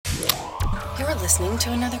You're listening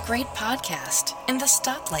to another great podcast in the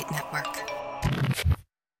Stoplight Network.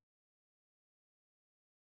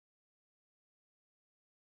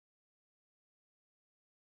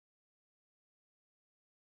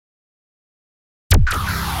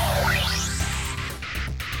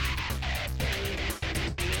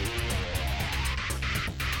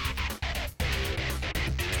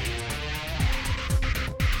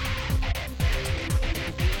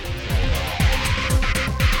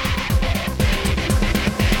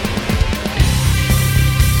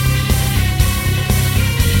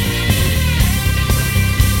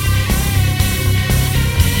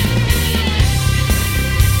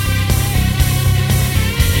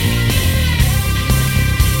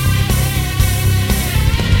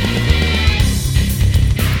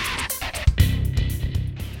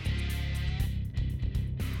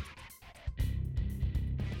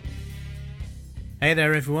 Hey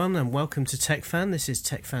there everyone, and welcome to TechFan. This is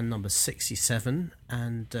TechFan number 67,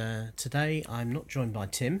 and today I'm not joined by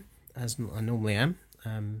Tim, as I normally am.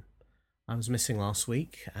 I was missing last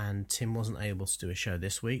week, and Tim wasn't able to do a show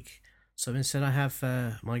this week, so instead I have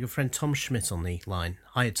my good friend Tom Schmidt on the line.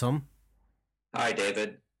 Hi Tom. Hi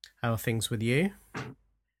David. How are things with you?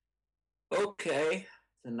 Okay,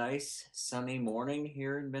 it's a nice sunny morning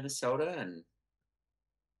here in Minnesota, and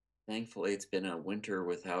thankfully it's been a winter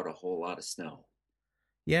without a whole lot of snow.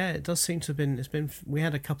 Yeah, it does seem to have been. We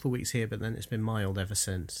had a couple of weeks here, but then it's been mild ever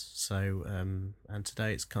since. So, and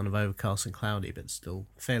today it's kind of overcast and cloudy, but still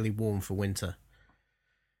fairly warm for winter,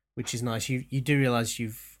 which is nice. You do realise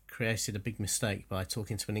you've created a big mistake by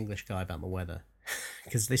talking to an English guy about the weather,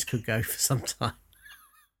 because this could go for some time.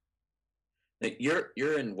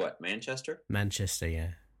 You're in what, Manchester? Manchester, yeah,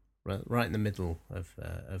 right in the middle of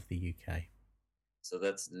the UK. So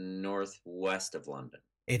that's northwest of London.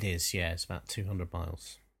 It is, yeah. It's about 200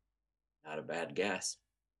 miles. Not a bad guess.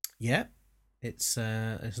 Yeah, it's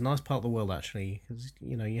a nice part of the world actually, because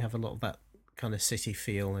you have a lot of that kind of city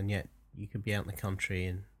feel, and yet you could be out in the country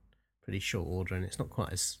in pretty short order, and it's not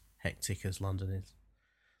quite as hectic as London is.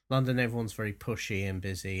 London, everyone's very pushy and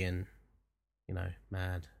busy, and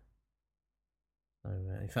mad. So,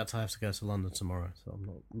 in fact, I have to go to London tomorrow, so I'm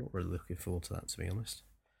not really looking forward to that, to be honest.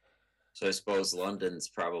 So I suppose London's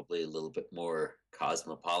probably a little bit more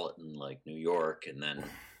cosmopolitan, like New York, and then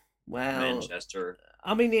Manchester.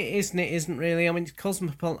 I mean, it isn't. It isn't really. I mean,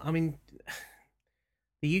 cosmopolitan. I mean,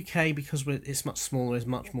 the UK, because it's much smaller, is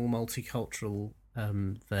much more multicultural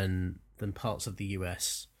than parts of the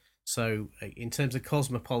US. So, in terms of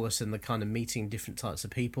cosmopolitan, the kind of meeting different types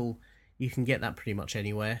of people, you can get that pretty much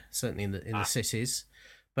anywhere. Certainly in the cities,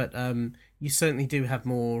 but you certainly do have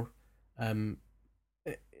more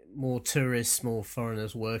tourists, more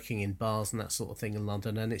foreigners working in bars and that sort of thing in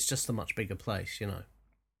London, and it's just a much bigger place,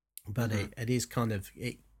 But it is kind of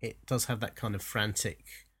it does have that kind of frantic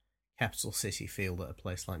capital city feel that a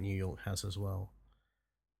place like New York has as well,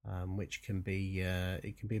 which can be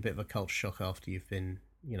it can be a bit of a culture shock after you've been,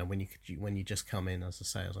 when you just come in. As I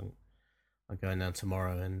say, I'm going down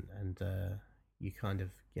tomorrow, and you kind of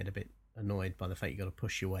get a bit annoyed by the fact you got to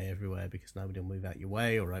push your way everywhere because nobody will move out your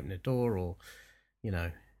way or open a door, or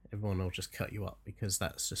everyone will just cut you up because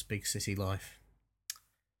that's just big city life.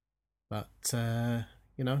 But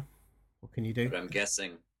what can you do? But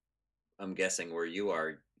I'm guessing where you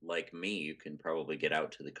are, like me, you can probably get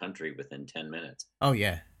out to the country within 10 minutes. Oh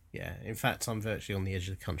yeah. In fact, I'm virtually on the edge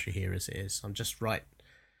of the country here as it is. I'm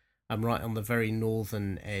right on the very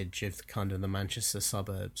northern edge of the Manchester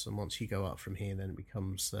suburbs, and once you go up from here, then it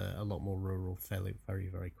becomes a lot more rural fairly, very,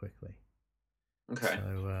 very quickly. Okay.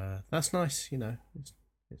 So that's nice,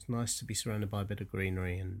 It's nice to be surrounded by a bit of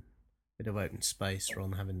greenery and a bit of open space rather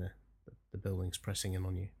than having the buildings pressing in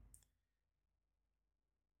on you.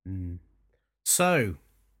 So,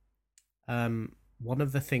 one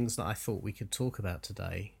of the things that I thought we could talk about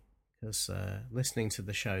today, because listening to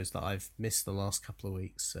the shows that I've missed the last couple of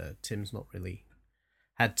weeks, Tim's not really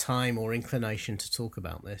had time or inclination to talk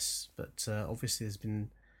about this, but obviously there's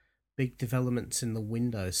been big developments in the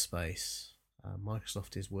Windows space.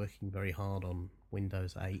 Microsoft is working very hard on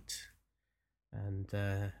Windows 8,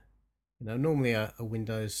 and normally a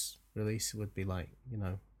Windows release would be like,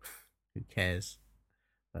 who cares?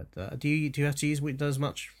 But do you have to use Windows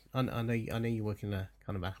much? I know you work in a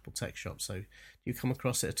kind of Apple tech shop, so do you come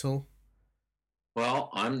across it at all?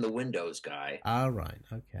 Well, I'm the Windows guy. Ah, right,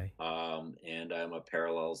 okay. And I'm a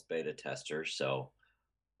Parallels beta tester, so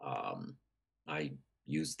I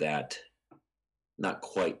use that not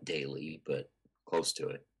quite daily, but close to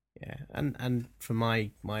it. Yeah, and from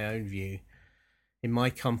my own view, in my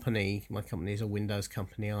company is a Windows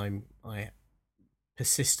company. I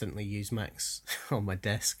persistently use Macs on my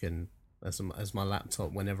desk, and as my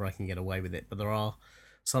laptop whenever I can get away with it. But there are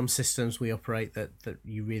some systems we operate that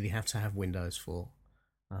you really have to have Windows for.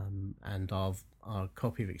 And our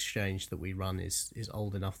copy of Exchange that we run is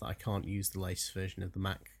old enough that I can't use the latest version of the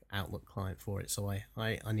Mac Outlook client for it, so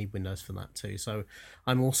I need Windows for that too. So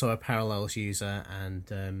I'm also a Parallels user,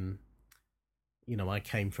 and I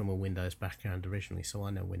came from a Windows background originally, so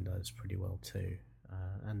I know Windows pretty well too.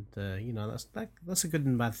 That's a good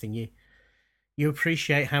and bad thing. You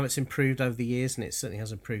appreciate how it's improved over the years, and it certainly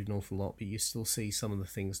has improved an awful lot, but you still see some of the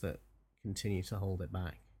things that continue to hold it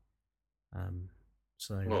back.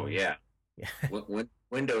 Oh yeah. Yeah. When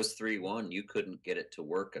Windows 3.1, you couldn't get it to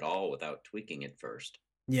work at all without tweaking it first.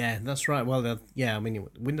 Yeah, that's right. Well, I mean,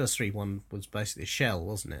 Windows 3.1 was basically a shell,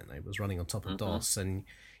 wasn't it? It was running on top of DOS, and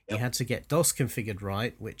you had to get DOS configured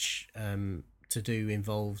right, which to do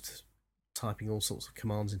involved typing all sorts of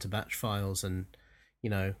commands into batch files, and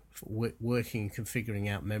working and configuring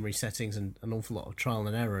out memory settings, and an awful lot of trial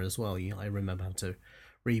and error as well. I remember having to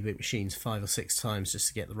reboot machines 5 or 6 times just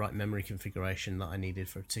to get the right memory configuration that I needed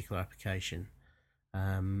for a particular application.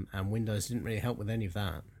 And Windows didn't really help with any of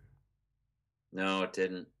that. No, it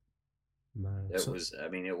didn't. No,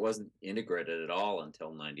 it wasn't integrated at all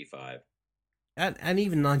until 95. And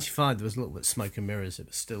even 95, there was a little bit of smoke and mirrors. It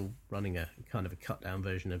was still running a kind of a cut down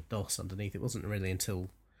version of DOS underneath. It wasn't really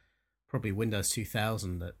until probably Windows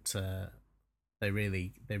 2000 that they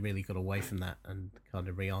really got away from that and kind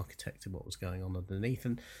of re-architected what was going on underneath.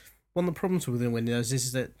 And one of the problems within Windows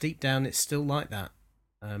is that deep down it's still like that.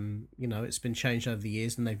 It's been changed over the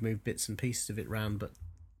years, and they've moved bits and pieces of it around, but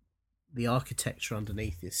the architecture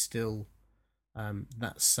underneath is still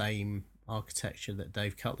that same architecture that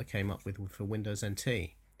Dave Cutler came up with for Windows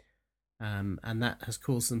NT. And that has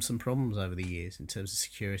caused them some problems over the years in terms of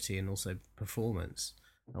security and also performance.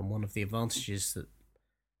 And one of the advantages that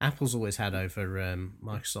Apple's always had over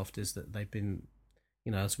Microsoft is that they've been,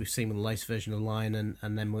 as we've seen with the latest version of Lion,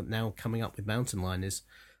 and then we're now coming up with Mountain Lion, is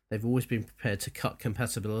they've always been prepared to cut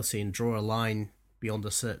compatibility and draw a line beyond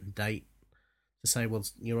a certain date to say, well,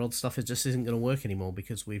 your old stuff just isn't going to work anymore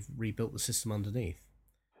because we've rebuilt the system underneath.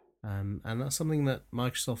 And that's something that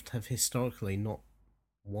Microsoft have historically not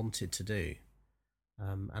wanted to do.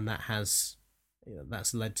 And that's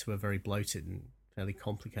led to a very bloated and fairly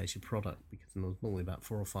complicated product, because there's normally about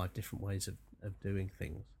 4 or 5 different ways of doing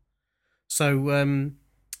things. So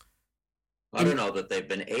I don't know that they've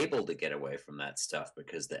been able to get away from that stuff,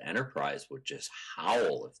 because the enterprise would just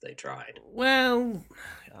howl if they tried. Well,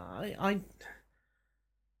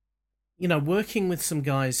 working with some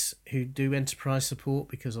guys who do enterprise support,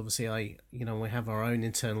 because obviously we have our own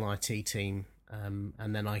internal IT team,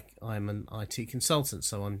 and then I'm an IT consultant,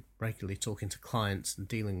 so I'm regularly talking to clients and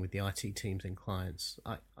dealing with the IT teams and clients.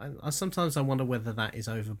 I sometimes I wonder whether that is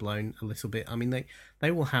overblown a little bit. I mean,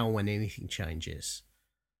 they will howl when anything changes,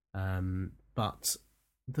 but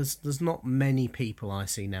there's not many people I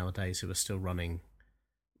see nowadays who are still running,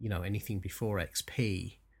 anything before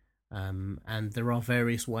XP. And there are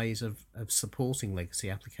various ways of supporting legacy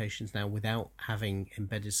applications now without having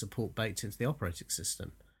embedded support baked into the operating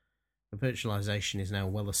system. The virtualization is now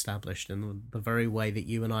well established, and the very way that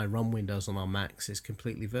you and I run Windows on our Macs is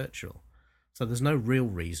completely virtual. So there's no real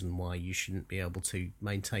reason why you shouldn't be able to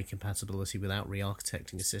maintain compatibility without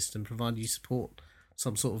re-architecting a system, provided you support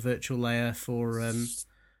some sort of virtual layer for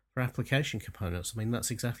application components. I mean,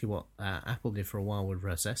 that's exactly what Apple did for a while with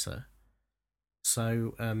Rosetta.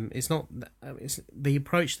 So it's the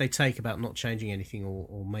approach they take about not changing anything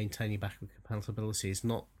or maintaining backward compatibility is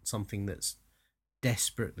not something that's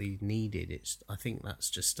desperately needed. I think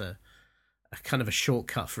that's just a kind of a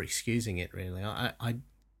shortcut for excusing it, really. I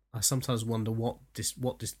sometimes wonder what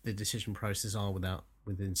the decision process are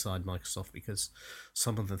inside Microsoft, because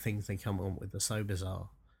some of the things they come on with are so bizarre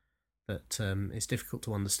that it's difficult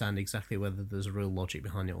to understand exactly whether there's a real logic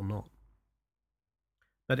behind it or not.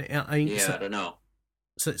 But I don't know.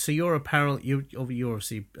 So you're you're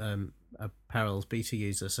obviously a Parallels beta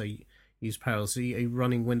user. So you use Parallels. Are you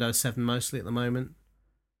running Windows 7 mostly at the moment?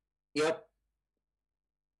 Yep.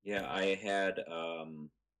 Yeah, I had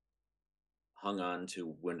hung on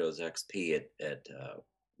to Windows XP at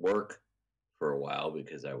work for a while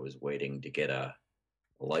because I was waiting to get a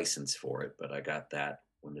license for it. But I got that.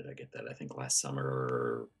 When did I get that? I think last summer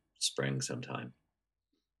or spring sometime.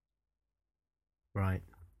 Right.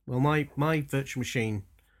 Well, my virtual machine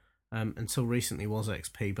until recently was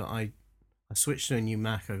XP, but I switched to a new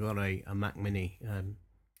Mac. I got a Mac Mini,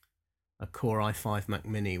 a Core i5 Mac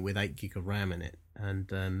Mini with 8 gig of RAM in it,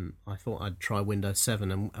 and I thought I'd try Windows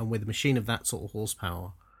 7. And with a machine of that sort of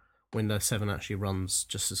horsepower, Windows 7 actually runs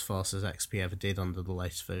just as fast as XP ever did under the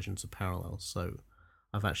latest versions of Parallels. So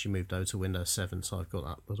I've actually moved over to Windows 7, so I've got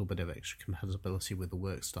that little bit of extra compatibility with the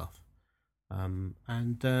work stuff.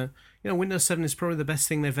 Windows 7 is probably the best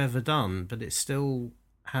thing they've ever done, but it still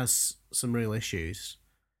has some real issues,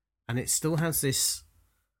 and it still has this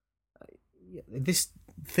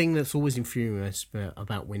thing that's always infuriates me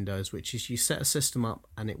about Windows, which is you set a system up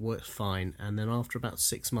and it works fine, and then after about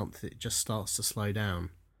 6 months it just starts to slow down,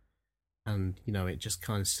 and it just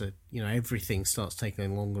kind of everything starts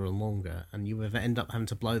taking longer and longer, and you end up having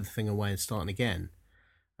to blow the thing away and starting again.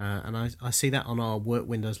 And I see that on our work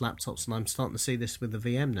Windows laptops, and I'm starting to see this with the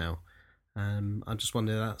VM now. I just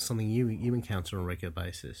wonder if that's something you encounter on a regular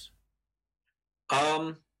basis.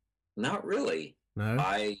 Not really. No.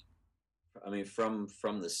 I mean, from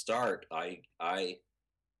the start, I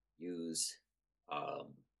use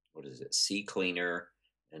what is it, CCleaner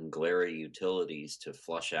and Glary Utilities to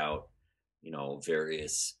flush out,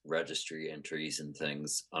 various registry entries and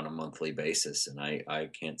things on a monthly basis, and I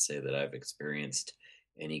can't say that I've experienced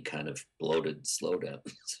any kind of bloated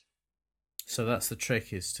slowdowns. So that's the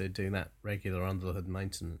trick, is to do that regular under the hood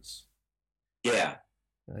maintenance. Yeah.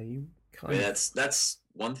 That's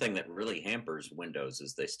one thing that really hampers Windows,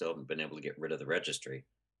 is they still haven't been able to get rid of the registry.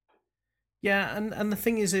 Yeah, and the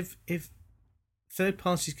thing is, if third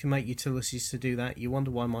parties can make utilities to do that, you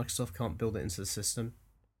wonder why Microsoft can't build it into the system.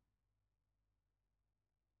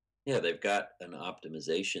 Yeah, they've got an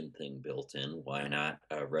optimization thing built in. Why not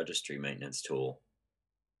a registry maintenance tool?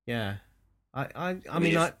 Yeah. I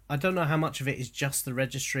don't know how much of it is just the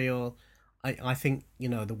registry, or I think,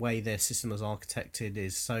 the way their system is architected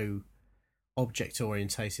is so object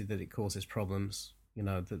orientated that it causes problems. You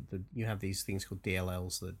have these things called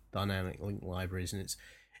DLLs, the dynamic link libraries, and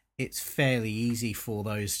it's fairly easy for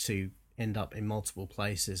those to end up in multiple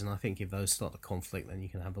places, and I think if those start to conflict, then you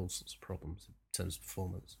can have all sorts of problems in terms of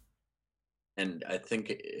performance. And I think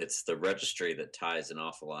it's the registry that ties an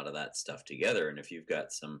awful lot of that stuff together. And if you've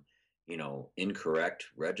got some, incorrect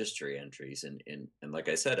registry entries, and like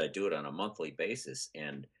I said, I do it on a monthly basis,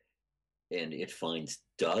 and it finds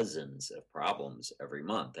dozens of problems every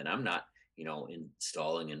month. And I'm not,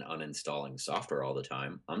 installing and uninstalling software all the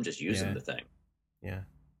time. I'm just using the thing. Yeah.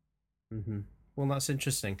 Mm-hmm. Well, that's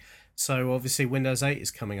interesting. So obviously Windows 8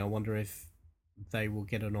 is coming. I wonder if they will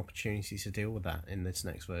get an opportunity to deal with that in this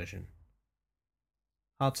next version.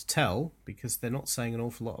 Hard to tell, because they're not saying an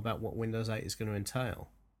awful lot about what Windows 8 is going to entail.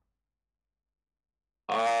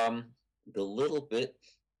 The little bit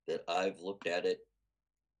that I've looked at it,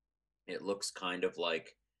 it looks kind of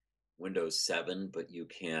like Windows 7, but you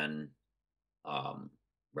can,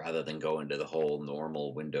 rather than go into the whole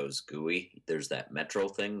normal Windows GUI, there's that Metro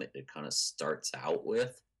thing that it kind of starts out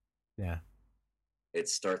with. Yeah. It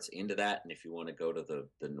starts into that, and if you want to go to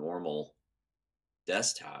the normal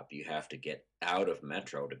desktop, you have to get out of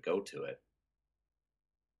Metro to go to it.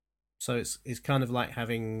 So it's kind of like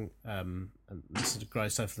having, and this is a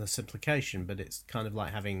gross oversimplification, but it's kind of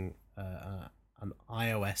like having an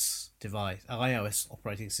iOS device, an iOS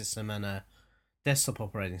operating system, and a desktop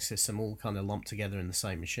operating system all kind of lumped together in the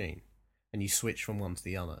same machine, and you switch from one to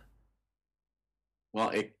the other. Well,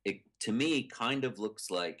 it to me kind of looks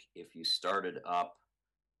like if you started up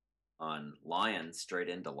on Lion straight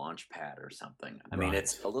into Launchpad or something. I mean,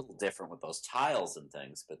 it's a little different with those tiles and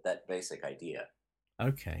things, but that basic idea.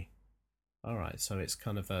 Okay. All right. So it's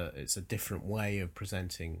kind of it's a different way of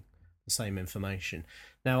presenting the same information.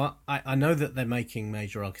 Now, I know that they're making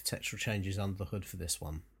major architectural changes under the hood for this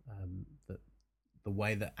one. That the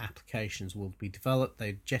way that applications will be developed,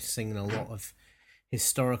 they're jettisoning a lot of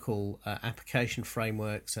historical application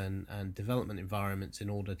frameworks and development environments in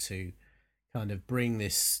order to kind of bring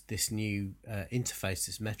this new interface,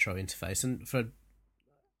 this Metro interface. And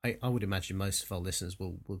I would imagine most of our listeners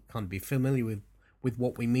will kind of be familiar with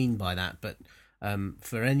what we mean by that, but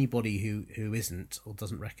for anybody who isn't or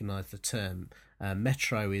doesn't recognize the term,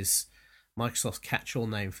 Metro is Microsoft's catch-all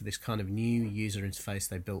name for this kind of new user interface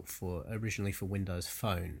they built originally for Windows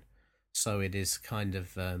Phone. So it is kind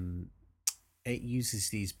of it uses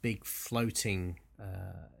these big floating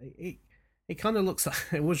it kind of looks like,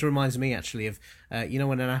 it always reminds me actually of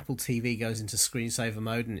when an Apple TV goes into screensaver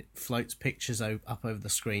mode and it floats pictures up over the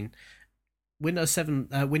screen. Windows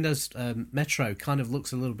Metro kind of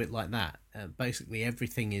looks a little bit like that. Basically,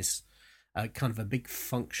 everything is kind of a big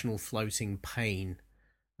functional floating pane,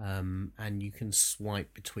 and you can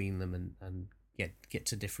swipe between them and get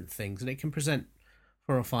to different things. And it can present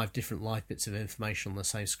 4 or 5 different live bits of information on the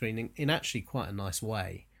same screen in actually quite a nice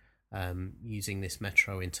way, using this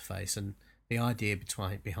Metro interface. And the idea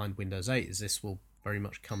behind Windows 8 is this will very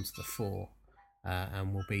much come to the fore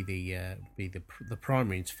and will be the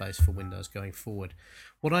primary interface for Windows going forward.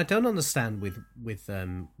 What I don't understand with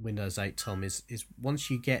Windows 8, Tom, is once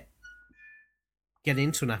you get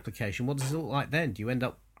into an application, what does it look like then? Do you end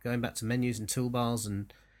up going back to menus and toolbars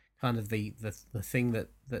and kind of the thing that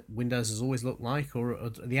Windows has always looked like, or are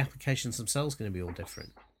the applications themselves going to be all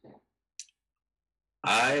different?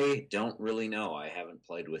 I don't really know. I haven't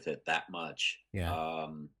played with it that much. Yeah.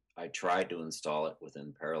 I tried to install it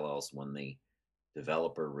within Parallels when the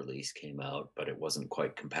developer release came out, but it wasn't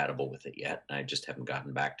quite compatible with it yet, and I just haven't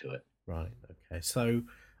gotten back to it. Right. Okay. So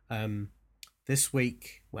this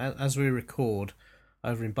week, well, as we record,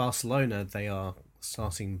 over in Barcelona, they are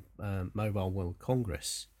starting Mobile World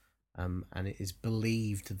Congress, and it is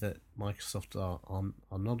believed that Microsoft are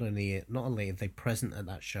not only are they present at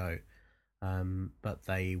that show, but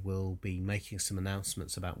they will be making some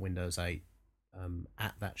announcements about Windows 8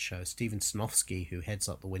 at that show. Steven Sinofsky, who heads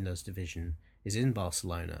up the Windows division, is in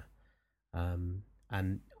Barcelona,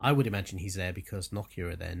 and I would imagine he's there because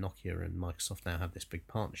Nokia are there. Nokia and Microsoft now have this big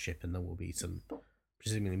partnership, and there will be some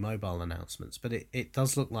presumably mobile announcements. But it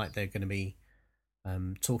does look like they're going to be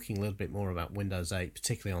talking a little bit more about Windows 8,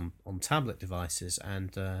 particularly on tablet devices,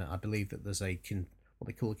 and I believe that there's what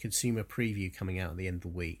they call a consumer preview coming out at the end of the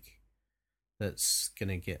week that's going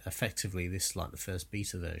to get effectively this like the first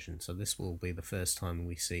beta version. So this will be the first time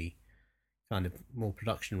we see kind of more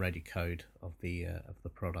production ready code of the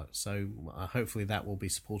product. So hopefully that will be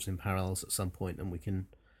supported in Parallels at some point, and we can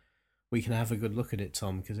have a good look at it,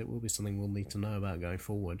 Tom, because it will be something we'll need to know about going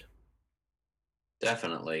forward.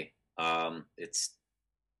 Definitely. It's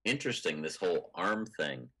interesting, this whole ARM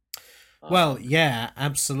thing. Well, yeah,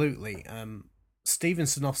 absolutely. Steven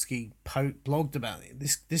Sinofsky blogged about it.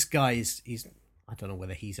 This guy is I don't know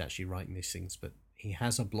whether he's actually writing these things, but he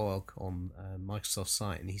has a blog on Microsoft's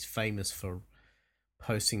site, and he's famous for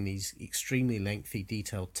posting these extremely lengthy,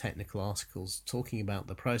 detailed technical articles talking about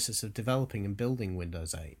the process of developing and building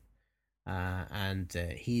Windows 8. And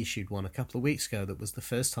he issued one a couple of weeks ago that was the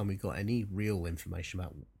first time we got any real information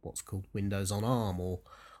about what's called Windows on ARM, or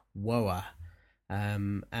WOA.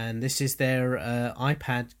 And this is their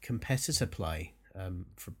iPad competitor play.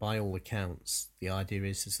 By all accounts, the idea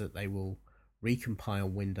is that they will recompile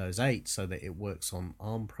Windows 8 so that it works on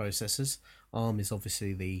ARM processors. ARM is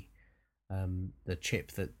obviously the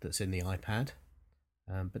chip that's in the iPad.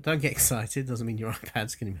 But don't get excited. Doesn't mean your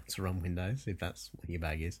iPad's going to be able to run Windows, if that's what your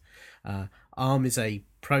bag is. ARM is a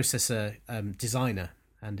processor designer,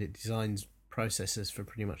 and it designs processors for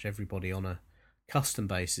pretty much everybody on a custom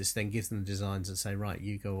basis, then gives them the designs and say, right,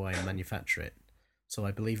 you go away and manufacture it. So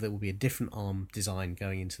I believe there will be a different ARM design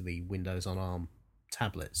going into the Windows on ARM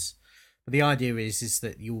tablets. But the idea is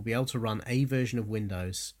that you will be able to run a version of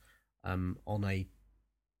Windows on a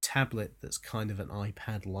tablet that's kind of an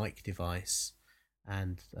iPad-like device,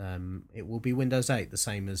 and it will be Windows 8, the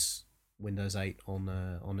same as Windows 8 on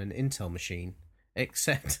an Intel machine,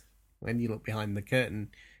 except when you look behind the curtain,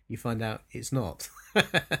 you find out it's not.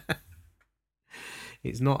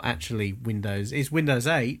 It's not actually Windows. It's Windows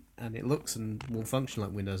 8, and it looks and will function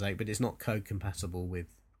like Windows 8, but it's not code compatible with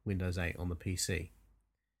Windows 8 on the PC.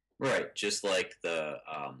 Right, just like the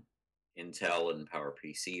Intel and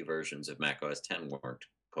PowerPC versions of Mac OS X weren't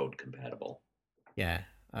code compatible. Yeah.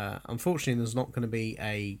 Unfortunately, there's not going to be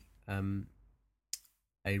a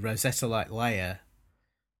Rosetta-like layer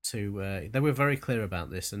to. They were very clear about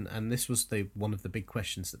this, and this was one of the big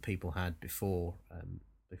questions that people had before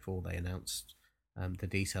they announced the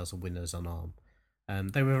details of Windows on ARM.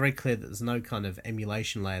 They were very clear that there's no kind of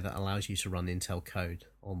emulation layer that allows you to run Intel code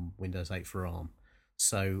on Windows 8 for ARM.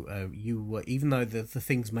 So even though the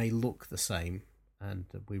things may look the same, and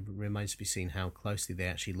it remains to be seen how closely they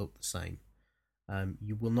actually look the same,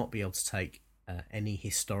 you will not be able to take any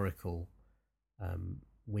historical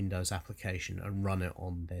Windows application and run it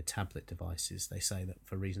on their tablet devices. They say that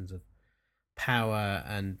for reasons of power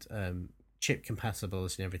and chip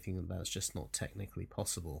compatibility and everything, that's just not technically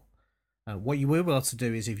possible. What you will be able to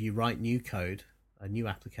do is, if you write new code, a new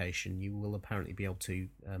application, you will apparently be able to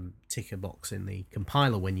tick a box in the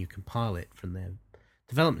compiler when you compile it from their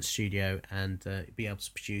development studio, and be able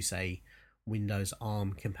to produce a Windows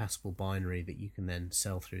ARM compatible binary that you can then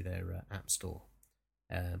sell through their app store.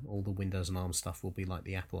 All the Windows and ARM stuff will be like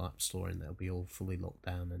the Apple App Store, and they'll be all fully locked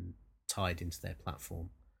down and tied into their platform.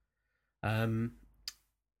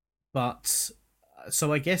 But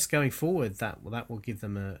so I guess going forward, that will give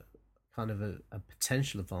them a kind of a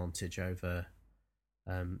potential advantage over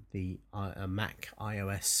the Mac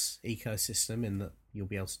iOS ecosystem, in that you'll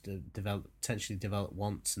be able to potentially develop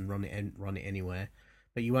once and run it anywhere,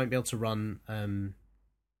 but you won't be able to run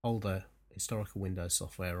older historical Windows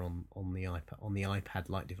software on the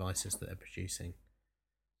iPad-like devices that they're producing,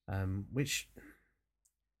 which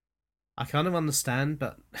I kind of understand,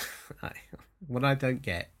 but what I don't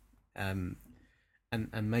get, and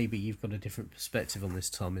maybe you've got a different perspective on this,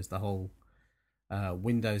 Tom, is the whole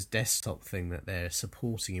Windows desktop thing that they're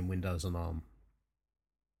supporting in Windows on ARM.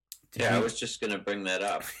 I was just going to bring that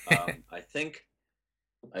up. I think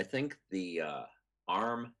the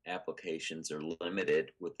ARM applications are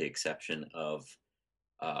limited, with the exception of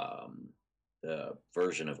the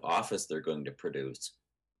version of Office they're going to produce.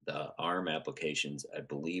 The ARM applications, I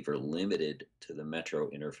believe, are limited to the Metro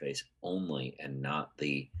interface only and not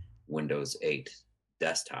the Windows 8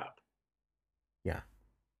 desktop. Yeah,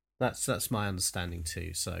 that's my understanding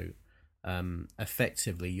too. So,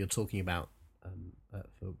 effectively, you're talking about,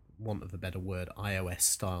 for want of a better word, iOS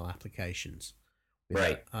style applications,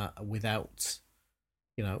 right? Without,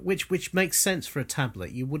 which makes sense for a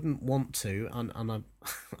tablet. You wouldn't want to, and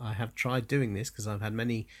I have tried doing this because I've had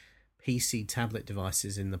many PC tablet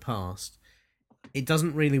devices in the past. It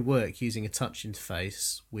doesn't really work using a touch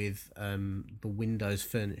interface with the Windows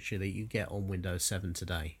furniture that you get on Windows 7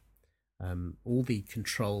 today. All the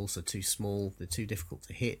controls are too small, they're too difficult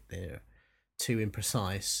to hit, they're too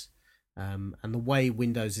imprecise, and the way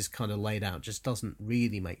Windows is kind of laid out just doesn't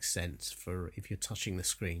really make sense for if you're touching the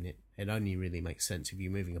screen. It only really makes sense if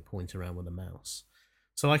you're moving a pointer around with a mouse.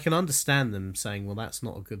 So I can understand them saying, well, that's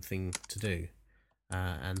not a good thing to do,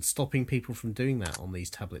 and stopping people from doing that on these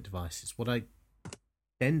tablet devices. What I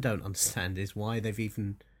then don't understand is why they've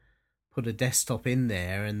even put a desktop in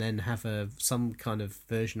there and then have some kind of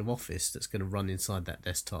version of Office that's going to run inside that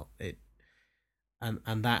desktop. And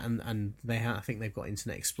they I think they've got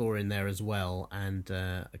Internet Explorer in there as well, and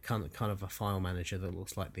a kind of a file manager that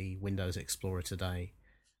looks like the Windows Explorer today,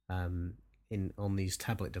 on these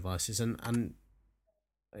tablet devices. And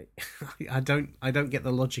I don't get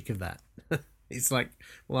the logic of that. It's like,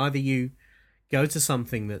 well, either you go to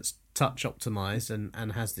something that's touch optimized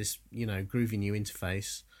and has this groovy new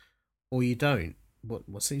interface, or you don't.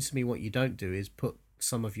 What seems to me what you don't do is put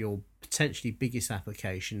some of your potentially biggest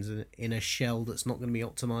applications in a shell that's not going to be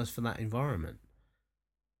optimized for that environment.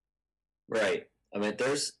 Right. I mean,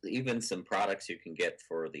 there's even some products you can get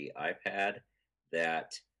for the iPad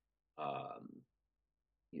that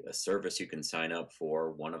a service you can sign up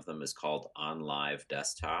for. One of them is called OnLive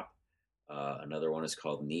Desktop. Another one is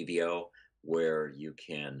called Nevio, where you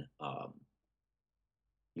can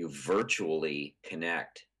you virtually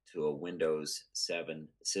connect to a Windows 7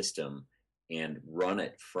 system and run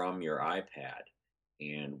it from your iPad.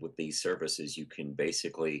 And with these services, you can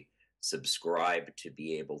basically subscribe to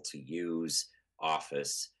be able to use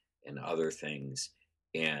Office and other things.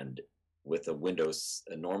 And with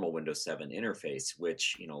a normal Windows 7 interface,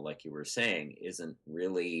 which, like you were saying, isn't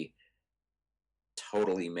really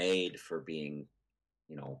totally made for being,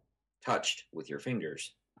 touched with your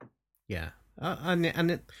fingers. Yeah.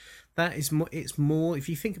 That is more. It's more. If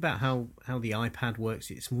you think about how the iPad works,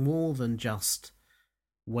 it's more than just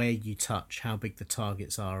where you touch, how big the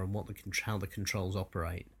targets are, and how the controls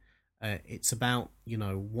operate. It's about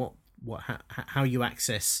how you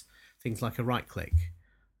access things like a right click.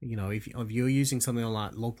 If you're using something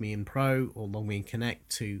like LogMeIn Pro or LogMeIn Connect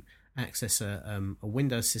to access a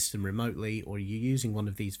Windows system remotely, or you're using one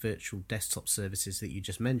of these virtual desktop services that you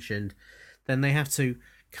just mentioned, then they have to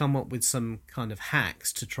come up with some kind of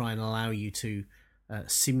hacks to try and allow you to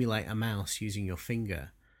simulate a mouse using your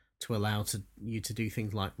finger, to allow you to do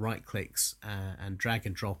things like right clicks and drag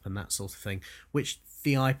and drop and that sort of thing, which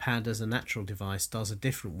the iPad as a natural device does a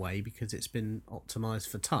different way because it's been optimized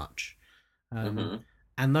for touch.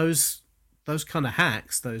 And those kind of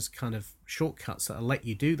hacks, those kind of shortcuts that let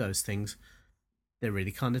you do those things, they're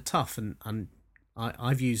really kind of tough. And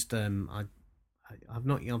I've used I've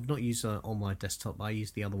not used an online desktop. I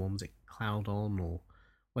use the other one. Was it Cloud On or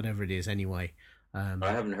whatever it is? Anyway, I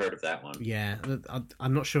haven't heard of that one. Yeah,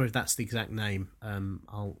 I'm not sure if that's the exact name.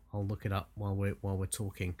 I'll look it up while we're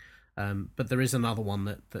talking. But there is another one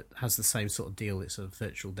that has the same sort of deal. It's a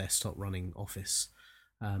virtual desktop running Office.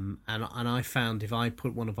 And I found if I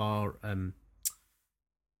put one of our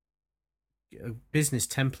business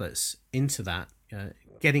templates into that,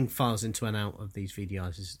 getting files into and out of these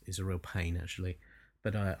VDIs is a real pain, actually.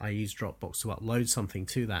 But I use Dropbox to upload something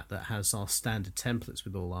to that has our standard templates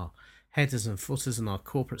with all our headers and footers and our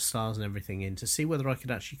corporate styles and everything in, to see whether I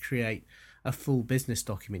could actually create a full business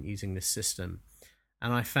document using this system.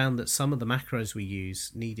 And I found that some of the macros we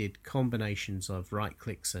use needed combinations of right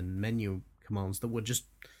clicks and menu commands that were just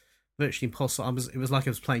virtually impossible. It was like I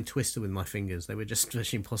was playing Twister with my fingers. They were just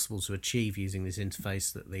virtually impossible to achieve using this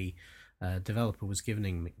interface that the developer was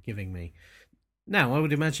giving me. Now, I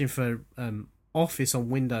would imagine for Office on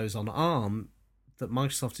Windows on ARM that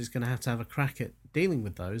Microsoft is going to have a crack at dealing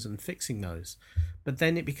with those and fixing those, but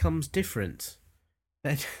then it becomes different.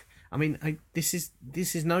 Then, I mean, this is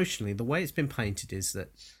notionally the way it's been painted is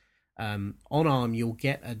that on ARM you'll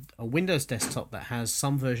get a Windows desktop that has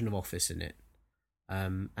some version of Office in it,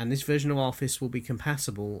 and this version of Office will be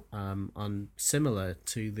compatible on similar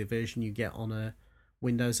to the version you get on a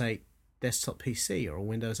Windows 8 desktop PC or a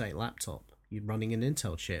Windows 8 laptop. You're running an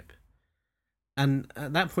Intel chip, and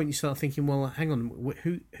at that point you start thinking, well, hang on,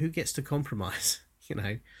 who gets to compromise? You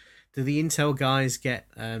know, do the Intel guys get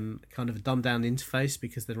kind of a dumbed down interface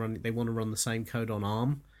because they want to run the same code on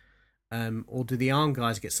ARM, or do the ARM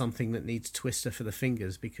guys get something that needs Twister for the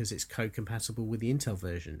fingers because it's code compatible with the Intel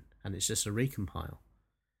version and it's just a recompile?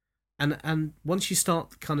 And once you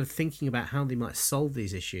start kind of thinking about how they might solve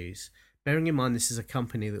these issues, bearing in mind this is a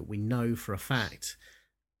company that we know for a fact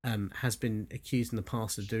has been accused in the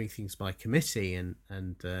past of doing things by committee and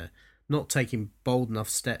not taking bold enough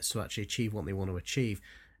steps to actually achieve what they want to achieve.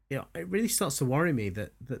 It really starts to worry me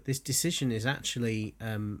that this decision is actually,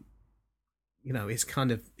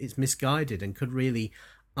 it's misguided and could really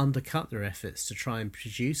undercut their efforts to try and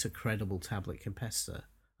produce a credible tablet competitor.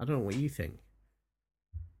 I don't know what you think.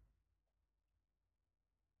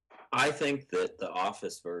 I think that the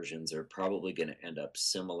Office versions are probably going to end up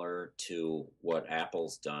similar to what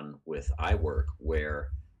Apple's done with iWork,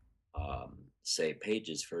 where, say,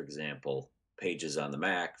 Pages, for example, Pages on the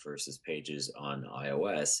Mac versus Pages on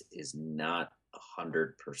iOS is not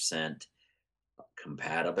 100%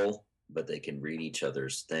 compatible, but they can read each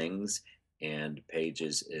other's things, and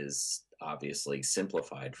Pages is obviously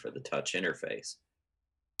simplified for the touch interface.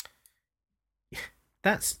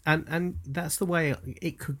 That's the way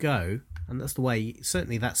it could go, and that's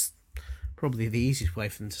probably the easiest way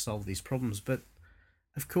for them to solve these problems. But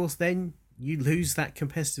of course, then you lose that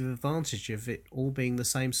competitive advantage of it all being the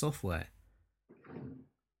same software.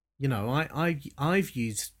 You know, I've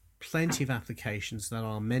used plenty of applications that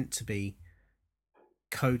are meant to be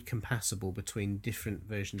code compatible between different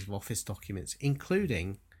versions of Office documents,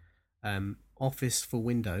 including Office for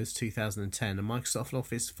Windows 2010 and Microsoft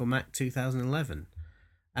Office for Mac 2011.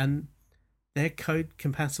 And they're code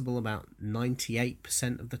compatible about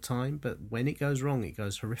 98% of the time, but when it goes wrong, it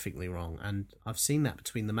goes horrifically wrong. And I've seen that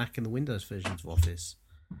between the Mac and the Windows versions of Office.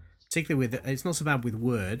 Particularly it's not so bad with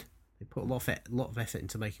Word. They put a lot of effort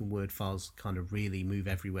into making Word files kind of really move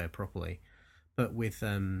everywhere properly. But with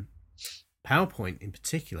PowerPoint in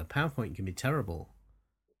particular, PowerPoint can be terrible.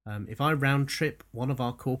 If I round trip one of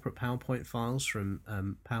our corporate PowerPoint files from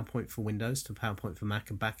PowerPoint for Windows to PowerPoint for Mac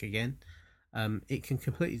and back again, it can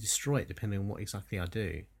completely destroy it depending on what exactly I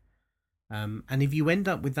do. And if you end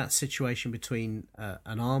up with that situation between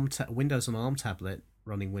an Windows and ARM tablet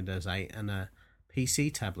running Windows 8 and a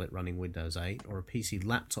PC tablet running Windows 8 or a PC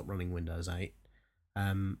laptop running Windows 8,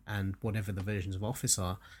 and whatever the versions of Office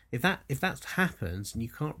are, if that happens and you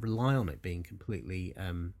can't rely on it being completely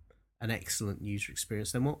an excellent user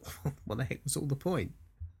experience, then what the heck was all the point?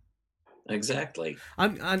 Exactly.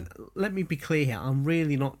 And let me be clear here.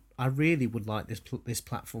 I really would like this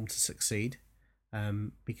platform to succeed,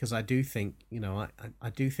 because I do think I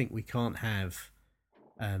do think we can't have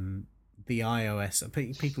the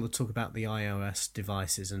iOS. People talk about the iOS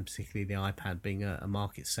devices and particularly the iPad being a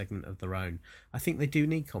market segment of their own. I think they do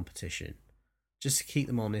need competition, just to keep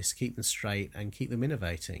them honest, keep them straight, and keep them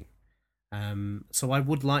innovating. So I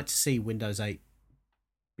would like to see Windows 8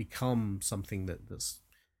 become something that's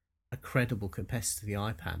a credible competitor to the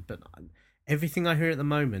iPad, but everything I hear at the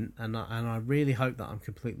moment, and I really hope that I'm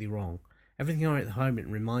completely wrong, everything I hear at the moment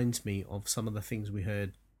reminds me of some of the things we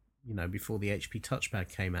heard, before the HP Touchpad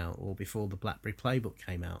came out or before the BlackBerry Playbook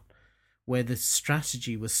came out, where the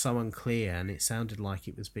strategy was so unclear and it sounded like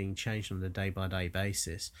it was being changed on a day-by-day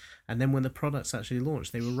basis. And then when the products actually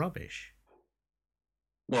launched, they were rubbish.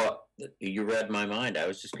 Well, you read my mind. I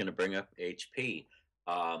was just going to bring up HP.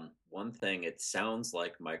 One thing it sounds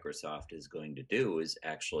like Microsoft is going to do is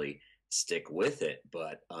actually stick with it.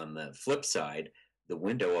 But on the flip side, the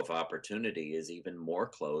window of opportunity is even more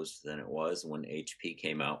closed than it was when HP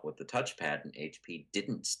came out with the touchpad and HP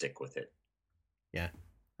didn't stick with it. Yeah,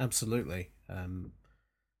 absolutely. The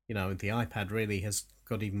iPad really has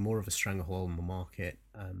got even more of a stranglehold on the market.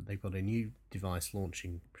 They've got a new device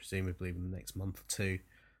launching presumably in the next month or two.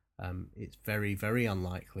 It's very, very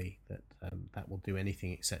unlikely that that will do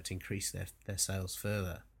anything except increase their sales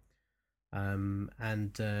further.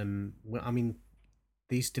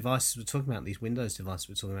 These devices we're talking about, these Windows devices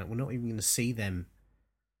we're talking about, we're not even going to see them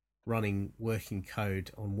running working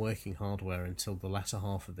code on working hardware until the latter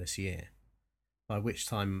half of this year, by which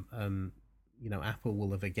time Apple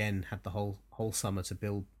will have again had the whole summer to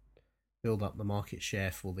build up the market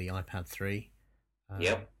share for the iPad 3.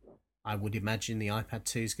 Yep. I would imagine the iPad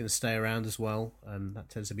 2 is going to stay around as well. That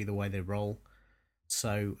tends to be the way they roll.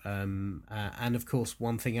 So, and of course,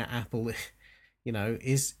 one thing at Apple,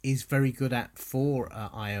 is very good at for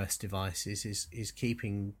iOS devices is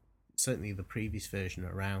keeping certainly the previous version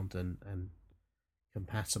around and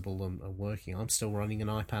compatible and working. I'm still running an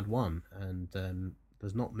iPad 1, and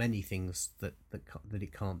there's not many things that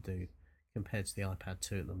it can't do compared to the iPad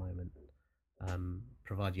 2 at the moment,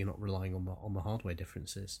 provided you're not relying on the hardware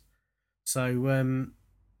differences. So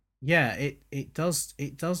it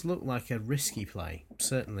does look like a risky play,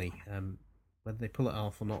 certainly. Whether they pull it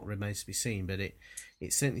off or not remains to be seen, but it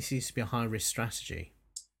certainly seems to be a high risk strategy.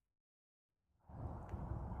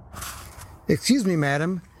 Excuse me,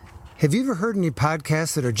 madam. Have you ever heard any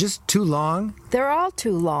podcasts that are just too long? They're all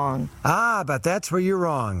too long. Ah, but that's where you're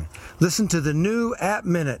wrong. Listen to the new App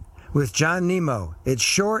Minute with John Nemo. It's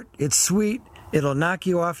short, it's sweet, it'll knock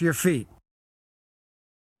you off your feet.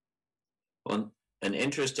 Well, an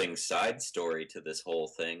interesting side story to this whole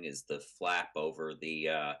thing is the flap over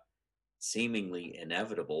the seemingly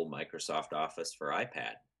inevitable Microsoft Office for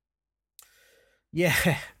iPad.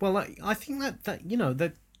 Yeah, well, I think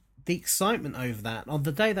that the excitement over that, on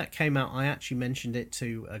the day that came out, I actually mentioned it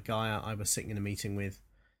to a guy I was sitting in a meeting with,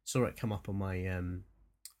 saw it come up on my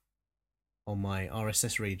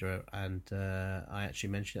RSS reader, and I actually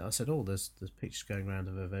mentioned it. I said, "Oh, there's pictures going around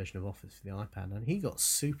of a version of Office for the iPad," and he got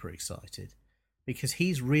super excited because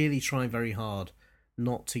he's really trying very hard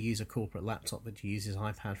not to use a corporate laptop, but to use his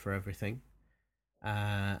iPad for everything.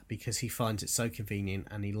 Because he finds it so convenient,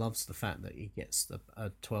 and he loves the fact that he gets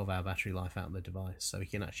a 12-hour battery life out of the device, so he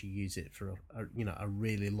can actually use it for a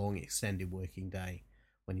really long extended working day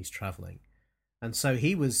when he's traveling. And so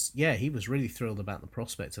he was really thrilled about the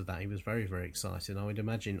prospect of that. He was very, very excited. I would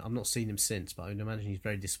imagine, I've not seen him since, but I would imagine he's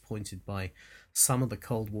very disappointed by some of the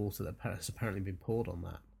cold water that has apparently been poured on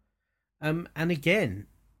that. And again,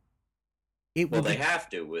 they have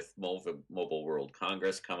to, with Mobile World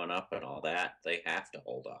Congress coming up and all that. They have to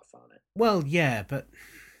hold off on it. Well, yeah, but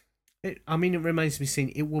it remains to be seen.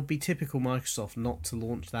 It would be typical Microsoft not to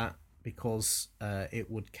launch that because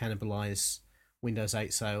it would cannibalize Windows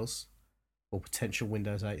 8 sales or potential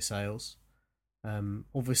Windows 8 sales.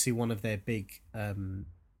 Obviously, one of their big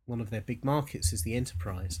markets is the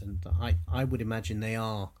enterprise, and I would imagine they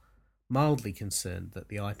are mildly concerned that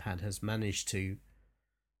the iPad has managed to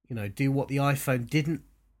do what the iPhone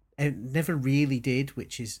never really did,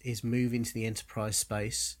 which is move into the enterprise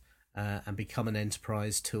space and become an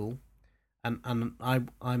enterprise tool. And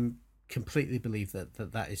I'm completely believe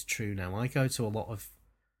that is true now. I go to a lot of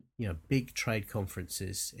big trade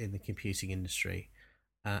conferences in the computing industry,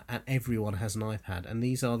 and everyone has an iPad, and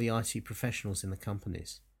these are the IT professionals in the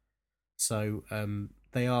companies. So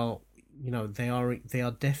they are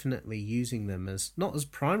definitely using them as not as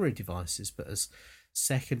primary devices, but as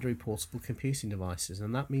secondary portable computing devices,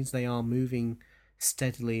 and that means they are moving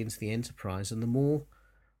steadily into the enterprise, and the more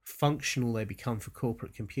functional they become for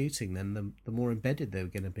corporate computing, then the more embedded they're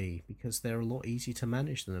going to be, because they're a lot easier to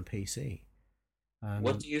manage than a PC.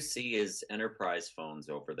 What do you see as enterprise phones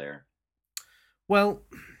over there? Well,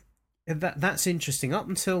 that's interesting. Up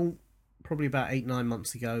until probably about 8-9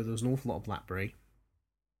 months ago, there was an awful lot of BlackBerry,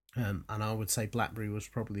 and I would say BlackBerry was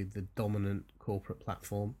probably the dominant corporate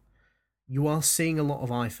platform. You are seeing a lot of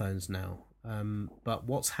iPhones now, but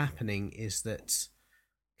what's happening is that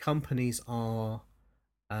companies are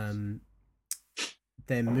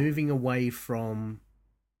they're moving away from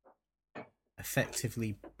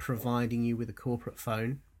effectively providing you with a corporate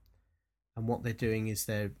phone, and what they're doing is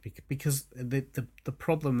because the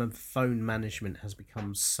problem of phone management has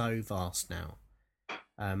become so vast now,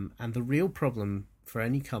 and the real problem for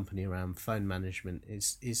any company around phone management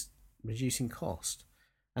is reducing cost.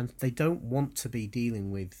 And they don't want to be dealing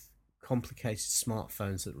with complicated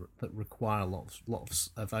smartphones that require a lot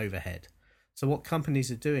of overhead. So what companies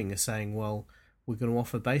are doing is saying, well, we're going to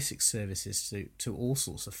offer basic services to all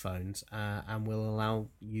sorts of phones, and we'll allow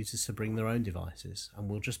users to bring their own devices, and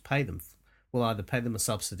we'll just pay them. We'll either pay them a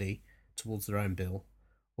subsidy towards their own bill,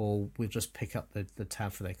 or we'll just pick up the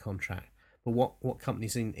tab for their contract. But what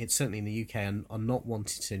companies certainly in the UK are not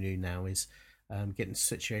wanting to do now is get into a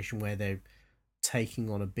situation where they're taking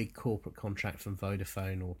on a big corporate contract from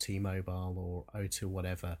Vodafone or T-Mobile or O2 or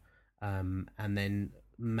whatever, and then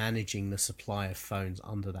managing the supply of phones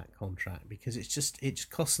under that contract, because it just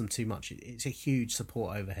costs them too much. It's a huge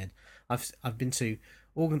support overhead. I've been to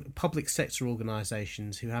public sector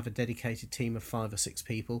organisations who have a dedicated team of 5 or 6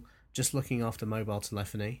 people just looking after mobile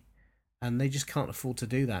telephony, and they just can't afford to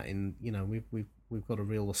do that. We've got a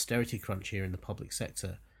real austerity crunch here in the public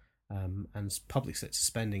sector, and public sector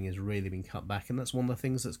spending has really been cut back, and that's one of the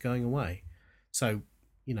things that's going away. So,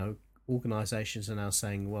 organisations are now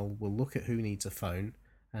saying, well, we'll look at who needs a phone,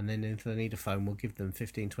 and then if they need a phone, we'll give them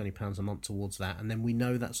 £15-20 a month towards that, and then we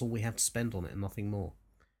know that's all we have to spend on it and nothing more.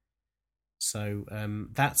 So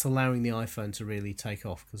that's allowing the iPhone to really take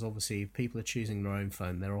off, because obviously if people are choosing their own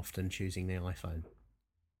phone, they're often choosing the iPhone.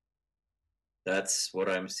 That's what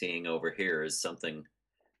I'm seeing over here is something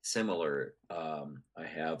similar. I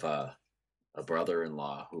have a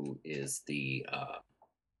brother-in-law who is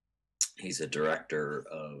he's a director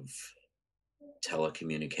of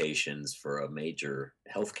telecommunications for a major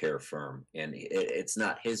healthcare firm, and it's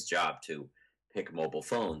not his job to pick mobile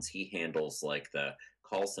phones. He handles like the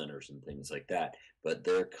call centers and things like that, but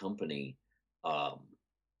their company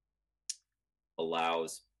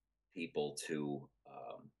allows people to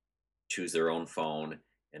choose their own phone,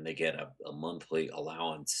 and they get a monthly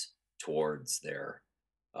allowance towards their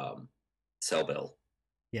cell bill.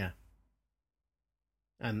 Yeah.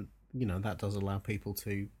 And that does allow people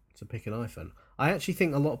to pick an iPhone. I actually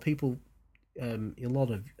think a lot of people, a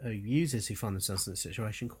lot of users who find themselves in this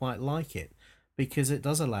situation quite like it, because it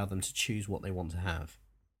does allow them to choose what they want to have,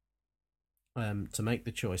 to make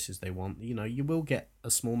the choices they want. You will get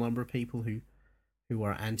a small number of people who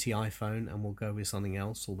are anti-iPhone and will go with something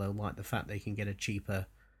else, or they'll like the fact they can get a cheaper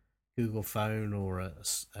Google phone or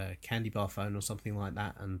a candy bar phone or something like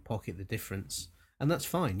that and pocket the difference, and that's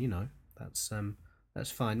fine. That's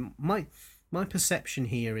fine. My perception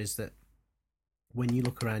here is that when you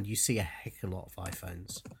look around, you see a heck of a lot of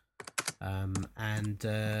iPhones,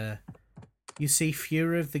 and you see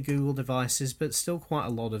fewer of the Google devices, but still quite a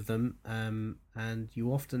lot of them. And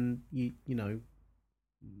you often you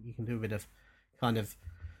can do a bit of kind of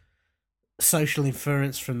social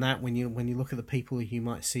inference from that when you look at the people you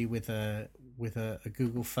might see with a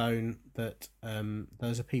Google phone, that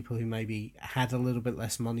those are people who maybe had a little bit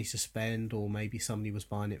less money to spend, or maybe somebody was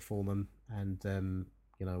buying it for them and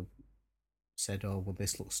said, oh well,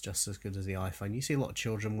 this looks just as good as the iPhone. You see a lot of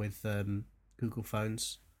children with Google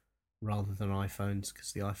phones rather than iPhones,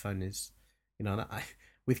 because the iPhone is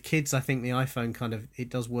with kids, I think the iPhone kind of, it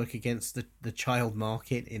does work against the child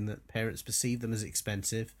market in that parents perceive them as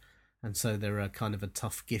expensive, and so they're a kind of a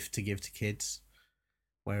tough gift to give to kids.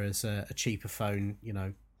 Whereas a cheaper phone,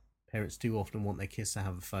 parents do often want their kids to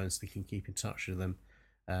have a phone so they can keep in touch with them.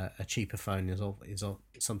 A cheaper phone is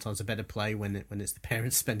sometimes a better play when it's the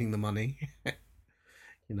parents spending the money.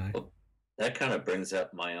 Well, that kind of brings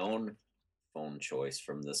up my own phone choice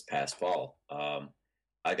from this past fall.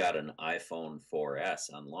 I got an iPhone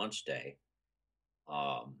 4S on launch day,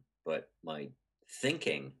 but my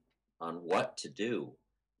thinking on what to do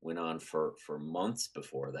went on for months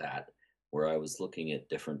before that, where I was looking at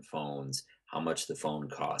different phones, how much the phone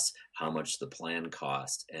costs, how much the plan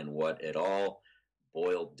cost, and what it all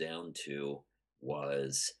boiled down to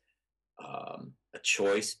was a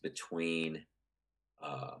choice between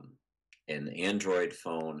an Android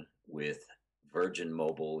phone with Virgin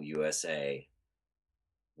Mobile USA,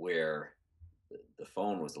 where the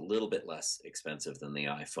phone was a little bit less expensive than the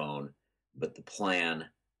iPhone, but the plan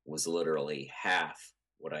was literally half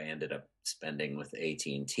what I ended up spending with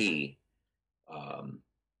AT&T.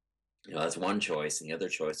 That's one choice, and the other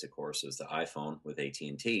choice, of course, was the iPhone with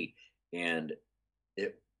AT&T, and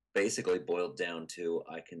it basically boiled down to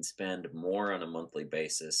I can spend more on a monthly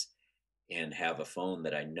basis and have a phone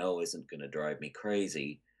that I know isn't going to drive me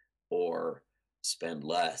crazy, or spend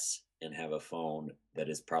less and have a phone that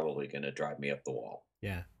is probably going to drive me up the wall.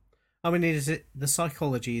 Yeah. I mean, the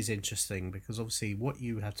psychology is interesting, because obviously what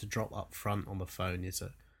you have to drop up front on the phone is a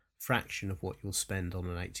fraction of what you'll spend on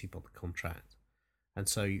an 80-month contract. And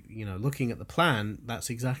so, looking at the plan, that's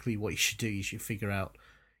exactly what you should do. You should figure out,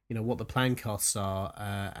 what the plan costs are,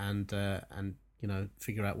 and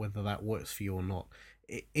figure out whether that works for you or not.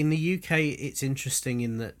 In the UK, it's interesting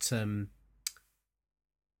in that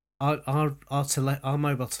our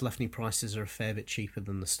mobile telephony prices are a fair bit cheaper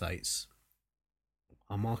than the States.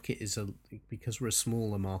 Our market because we're a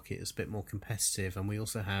smaller market, it's a bit more competitive, and we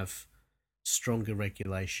also have stronger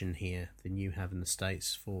regulation here than you have in the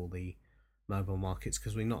States for the mobile markets,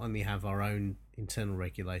 because we not only have our own internal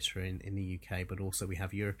regulator in the UK, but also we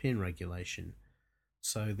have European regulation.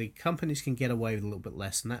 So the companies can get away with a little bit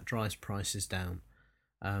less, and that drives prices down.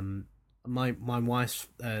 my wife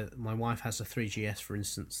has a 3GS, for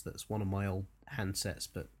instance, that's one of my old handsets,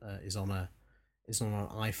 but is on an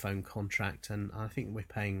iPhone contract, and I think we're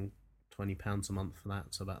paying £20 a month for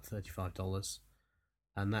that, so about $35,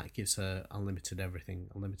 and that gives her unlimited everything,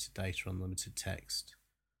 unlimited data, unlimited text,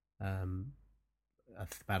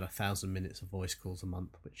 about 1,000 minutes of voice calls a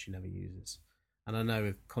month, which she never uses. And I know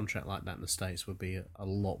a contract like that in the States would be a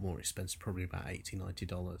lot more expensive, probably about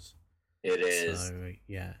 $80-90. It is. So,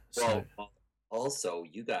 yeah. Well, also,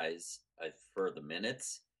 you guys, for the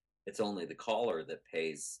minutes, it's only the caller that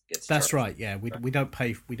gets that's charged. right. Yeah, we don't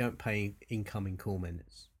pay incoming call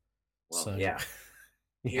minutes. Well, so, yeah.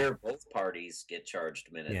 Here, both parties get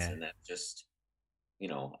charged minutes, Yeah. and that just,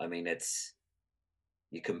 I mean,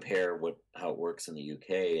 you compare how it works in the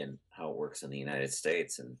UK and how it works in the United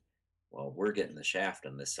States, and well, we're getting the shaft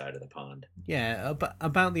on this side of the pond. Yeah,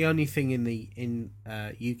 about the only thing in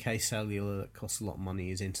UK cellular that costs a lot of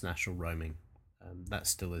money is international roaming. That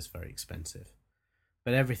still is very expensive,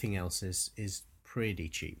 but everything else is pretty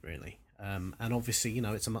cheap, really. And obviously,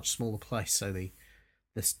 it's a much smaller place, so the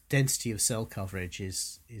density of cell coverage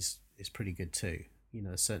is pretty good too.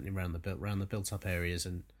 Certainly around the built up areas,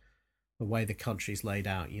 and the way the country's laid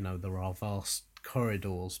out. There are vast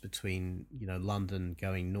corridors between London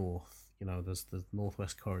going north. There's the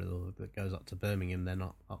northwest corridor that goes up to Birmingham, then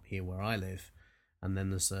up here where I live, and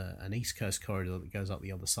then there's an east coast corridor that goes up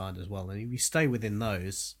the other side as well. And if you stay within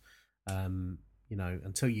those,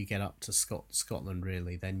 until you get up to Scotland,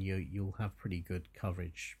 really, then you'll have pretty good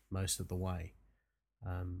coverage most of the way.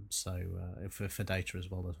 For data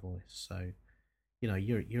as well as voice, so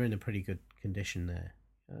you're in a pretty good condition there.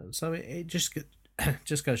 So it just goes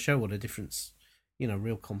to show what a difference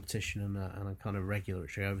real competition and a kind of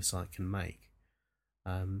regulatory oversight can make.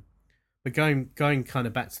 But going kind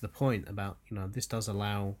of back to the point about this does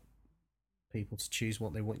allow people to choose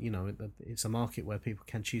what they want. It's a market where people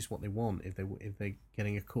can choose what they want if they're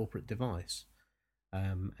getting a corporate device,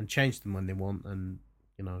 and change them when they want, and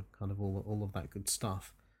kind of all of that good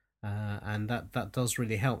stuff. And that does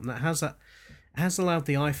really help, and that has allowed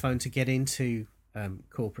the iPhone to get into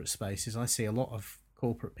corporate spaces. I see a lot of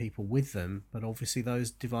corporate people with them, but obviously those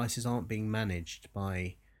devices aren't being managed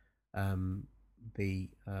by the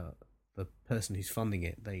person who's funding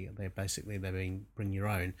it. They're being bring your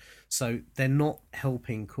own, so they're not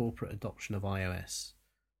helping corporate adoption of iOS.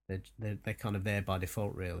 They're kind of there by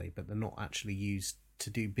default, really, but they're not actually used to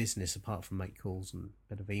do business apart from make calls and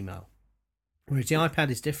a bit of email. Whereas the iPad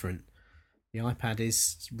is different. The iPad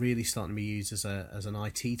is really starting to be used as an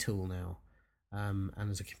IT tool now. And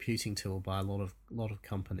as a computing tool by a lot of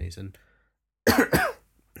companies. And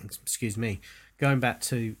excuse me, going back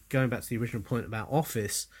to the original point about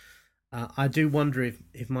Office, I do wonder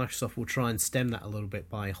if Microsoft will try and stem that a little bit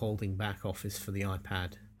by holding back Office for the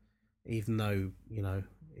iPad, even though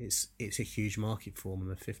it's a huge market for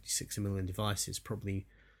them. 50-60 million devices, probably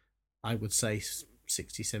I would say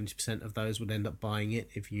 60-70% of those would end up buying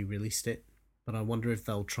it if you released it. But I wonder if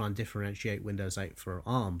they'll try and differentiate Windows 8 for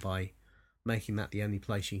ARM by making that the only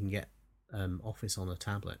place you can get Office on a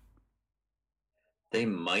tablet. They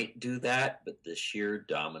might do that, but the sheer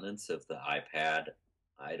dominance of the iPad,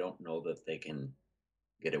 I don't know that they can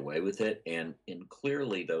get away with it. And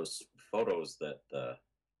clearly those photos that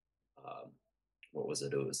what was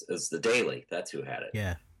it? It was the Daily. That's who had it.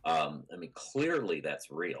 Yeah. I mean, clearly that's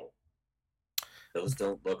real. Those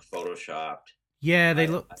don't look photoshopped. Yeah,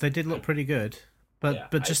 they did look pretty good,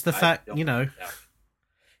 but just the fact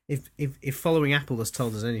If following Apple has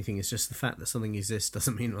told us anything, it's just the fact that something exists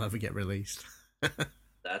doesn't mean it'll ever get released.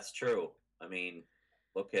 That's true. I mean,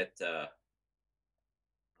 look at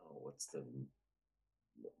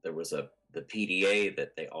there was the PDA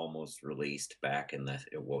that they almost released back in the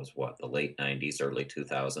late 90s, early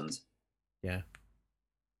 2000s. Yeah.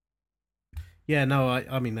 Yeah. No,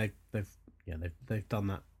 I mean they've done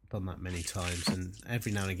that many times, and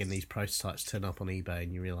every now and again these prototypes turn up on eBay,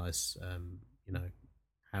 and you realise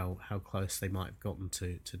how close they might have gotten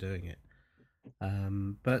to doing it.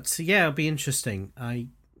 But yeah, it'll be interesting.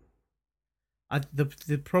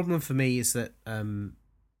 The problem for me is that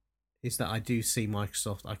I do see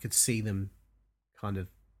Microsoft. I could see them kind of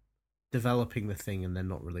developing the thing and then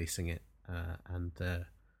not releasing it. And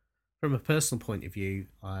from a personal point of view,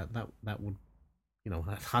 that would,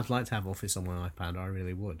 I'd like to have Office on my iPad. I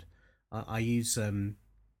really would. I use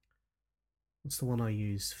what's the one I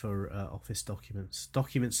use for Office documents?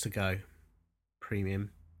 Documents to Go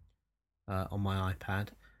Premium on my iPad,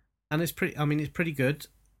 and it's pretty good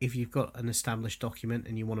if you've got an established document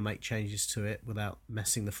and you want to make changes to it without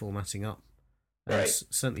messing the formatting up. Right.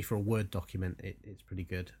 Certainly for a Word document, it's pretty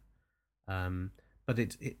good. but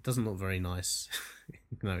it doesn't look very nice.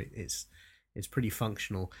 It's pretty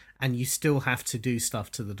functional, and you still have to do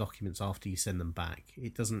stuff to the documents after you send them back.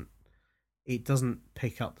 It doesn't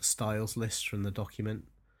pick up the styles list from the document.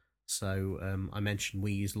 So I mentioned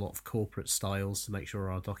we use a lot of corporate styles to make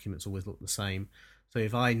sure our documents always look the same. So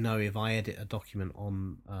if I edit a document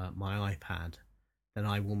on my iPad, then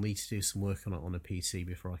I will need to do some work on it on a PC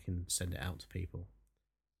before I can send it out to people.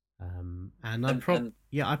 And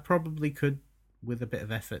I probably could, with a bit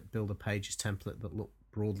of effort, build a Pages template that looked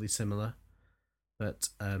broadly similar, but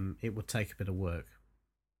it would take a bit of work.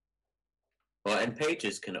 Well, and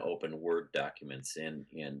Pages can open Word documents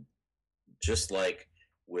in just like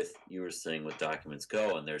with you were saying with Documents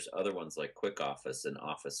Go, and there's other ones like Quick Office and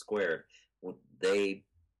Office Squared. They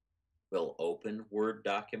will open Word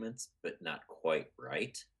documents, but not quite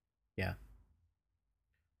right. Yeah.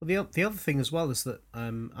 Well, the other thing as well is that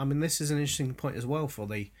this is an interesting point as well for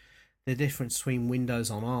the difference between Windows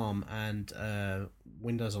on ARM and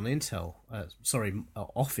Windows on Intel.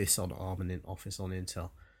 Office on ARM and Office on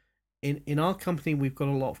Intel. In our company, we've got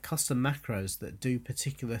a lot of custom macros that do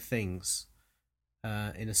particular things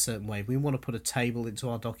in a certain way. If we want to put a table into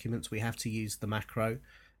our documents, we have to use the macro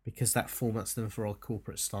because that formats them for our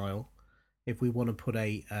corporate style. If we want to put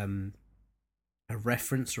a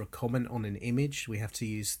reference or a comment on an image, we have to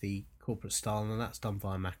use the corporate style, and that's done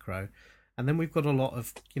via macro. And then we've got a lot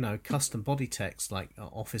of custom body text like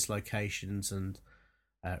office locations and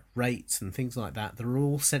rates and things like that. They're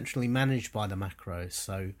all centrally managed by the macros,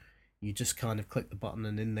 so you just kind of click the button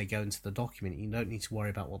and then they go into the document. You don't need to worry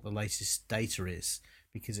about what the latest data is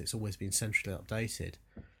because it's always been centrally updated.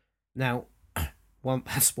 Now,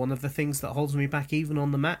 that's one of the things that holds me back even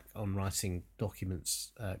on the Mac on writing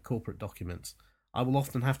documents, corporate documents. I will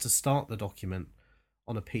often have to start the document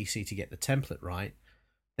on a PC to get the template right,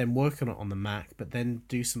 then work on it on the Mac, but then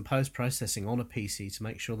do some post-processing on a PC to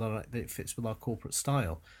make sure that it fits with our corporate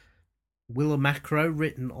style. Will a macro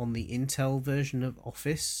written on the Intel version of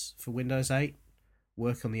Office for Windows 8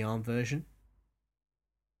 work on the ARM version?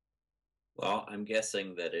 Well, I'm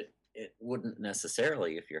guessing that it wouldn't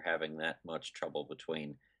necessarily if you're having that much trouble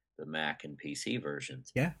between the Mac and PC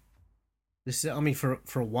versions. Yeah. This is,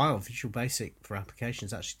 for a while, Visual Basic for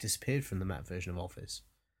applications actually disappeared from the Mac version of Office.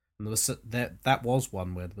 And that was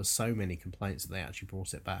one where there were so many complaints that they actually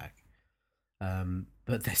brought it back.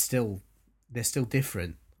 But they're still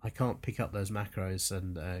different. I can't pick up those macros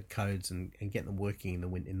and codes and get them working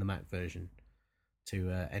in the Mac version to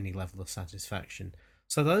any level of satisfaction.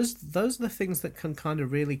 So those are the things that can kind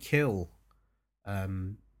of really kill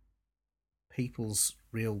people's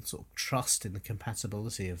real sort of trust in the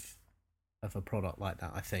compatibility of a product like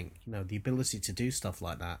that. I think the ability to do stuff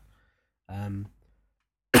like that.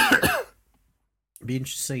 Be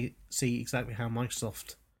interesting to see exactly how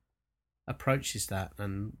Microsoft approaches that,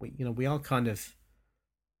 and we are kind of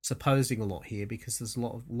supposing a lot here because there's a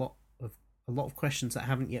lot of questions that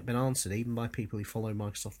haven't yet been answered, even by people who follow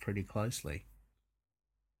Microsoft pretty closely.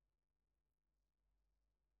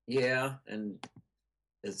 Yeah, and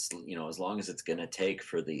it's as long as it's going to take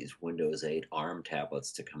for these Windows 8 ARM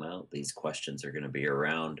tablets to come out, these questions are going to be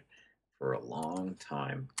around for a long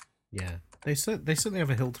time. Yeah, they certainly have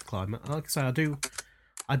a hill to climb. Like I say,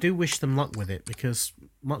 I do wish them luck with it because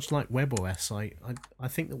much like WebOS, I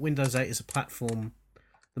think that Windows 8 is a platform.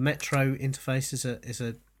 The Metro interface is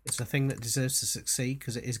a thing that deserves to succeed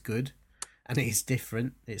because it is good and it is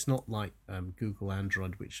different. It's not like Google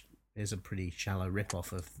Android, which is a pretty shallow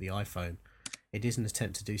rip-off of the iPhone. It is an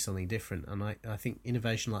attempt to do something different, and I think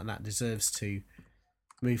innovation like that deserves to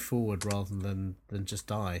move forward rather than just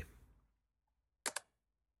die.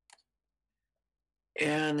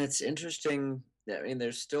 And it's interesting.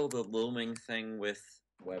 There's still the looming thing with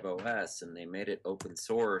WebOS, and they made it open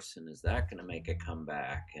source, and is that going to make a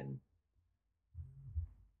comeback? And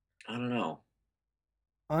I don't know.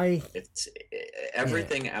 It's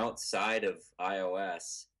everything outside of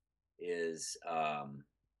iOS is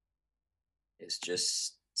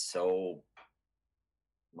just so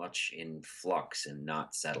much in flux and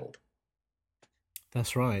not settled.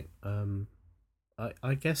 That's right.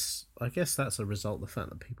 I guess that's a result of the fact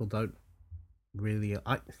that people don't really.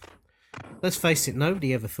 Let's face it,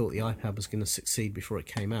 nobody ever thought the iPad was going to succeed before it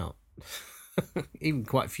came out. Even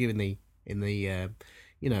quite a few in the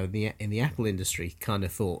Apple industry kind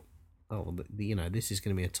of thought, this is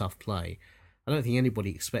going to be a tough play. I don't think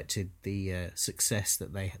anybody expected the success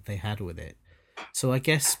that they had with it. So I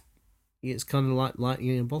guess it's kind of like lightning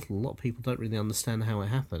in a bottle. A lot of people don't really understand how it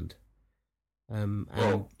happened.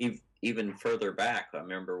 Even further back, I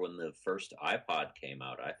remember when the first iPod came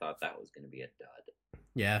out, I thought that was going to be a dud.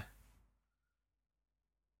 Yeah.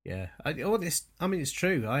 Yeah. I mean, it's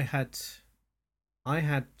true. I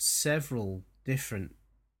had several different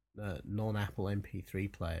non-Apple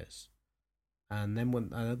MP3 players, and then when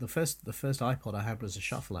the first iPod I had was a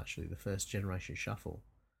shuffle, actually, the first generation shuffle.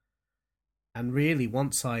 And really,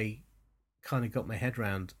 once I kind of got my head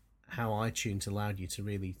around how iTunes allowed you to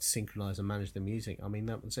really synchronize and manage the music, I mean,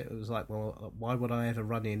 that was it. It was like, well, why would I ever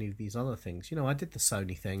run any of these other things? I did the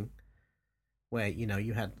Sony thing where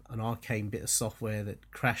you had an arcane bit of software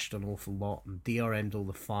that crashed an awful lot and DRM'd all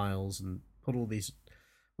the files and put all these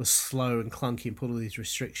was slow and clunky and put all these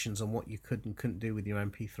restrictions on what you could and couldn't do with your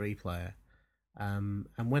MP3 player. And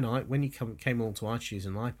when you came all to iTunes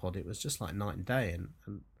and iPod, it was just like night and day, and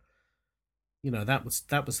that was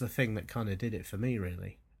the thing that kind of did it for me,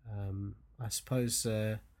 really. I suppose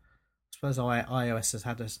iOS has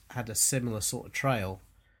had a similar sort of trail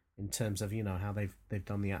in terms of how they've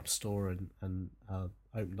done the App Store and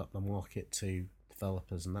opened up the market to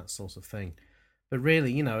developers and that sort of thing. But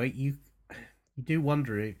really, you do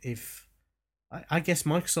wonder if I guess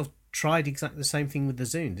Microsoft tried exactly the same thing with the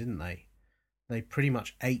Zune, didn't they? They pretty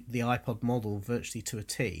much ate the iPod model virtually to a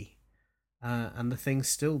T, and the thing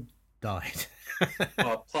still died.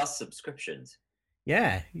 Well, plus subscriptions.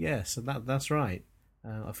 Yeah. So that's right.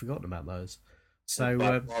 I've forgotten about those. So,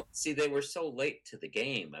 well, see, they were so late to the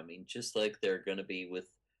game. I mean, just like they're going to be with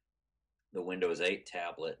the Windows 8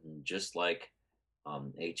 tablet, and just like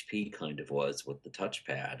HP kind of was with the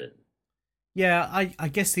touchpad. And yeah, I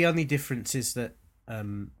guess the only difference is that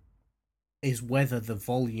is whether the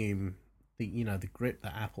volume, the grip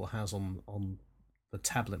that Apple has on the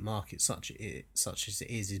tablet market, such as it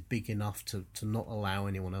is big enough to not allow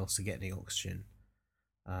anyone else to get any oxygen.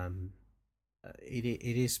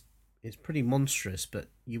 It's pretty monstrous, but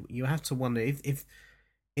you have to wonder if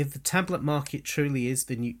the tablet market truly is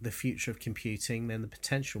the future of computing, then the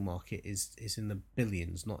potential market is in the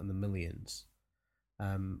billions, not in the millions.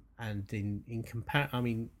 And in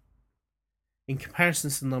comparison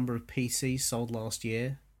to the number of PCs sold last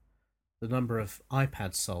year, the number of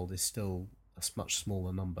iPads sold is still a much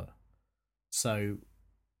smaller number. So,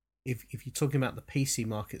 if you're talking about the PC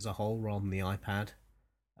market as a whole rather than the iPad,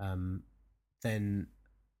 then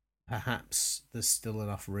perhaps there's still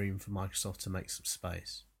enough room for Microsoft to make some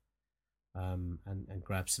space, and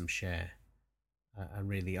grab some share. And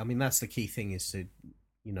really, I mean, that's the key thing, is to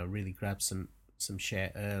really grab some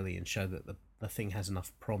share early and show that the thing has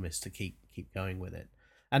enough promise to keep going with it.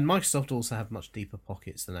 And Microsoft also have much deeper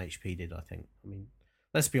pockets than HP did, I think. I mean,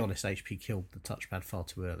 let's be honest, HP killed the touchpad far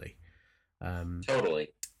too early.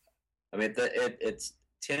 Totally. I mean, it's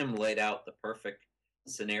Tim laid out the perfect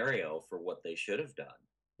scenario for what they should have done.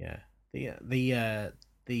 Yeah,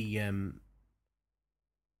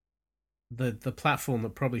 the platform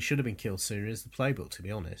that probably should have been killed sooner is the Playbook. To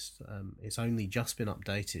be honest, it's only just been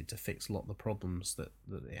updated to fix a lot of the problems that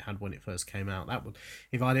it had when it first came out. That would,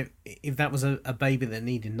 if that was a baby that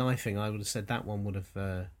needed knifing, I would have said that one would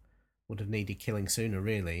have needed killing sooner,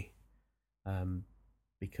 really,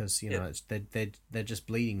 because they're just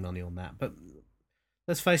bleeding money on that. But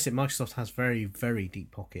let's face it, Microsoft has very, very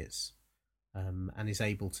deep pockets, and is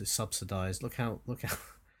able to subsidize. Look how.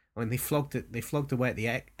 I mean, they flogged away at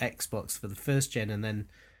the Xbox for the first gen, and then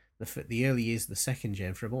the early years of the second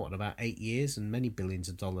gen for about 8 years, and many billions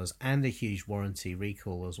of dollars, and a huge warranty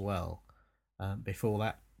recall as well, before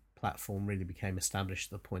that platform really became established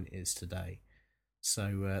to the point it is today.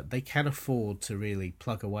 So they can afford to really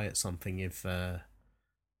plug away at something if they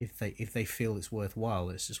feel it's worthwhile.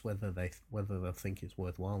 It's just whether they'll think it's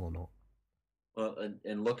worthwhile or not. Well,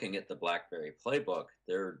 and looking at the BlackBerry Playbook,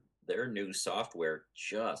 their new software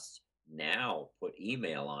just now put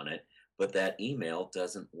email on it, but that email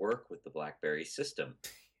doesn't work with the BlackBerry system.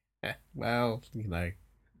 Well, I mean,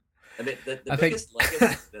 the biggest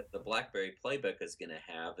legacy that the BlackBerry Playbook is going to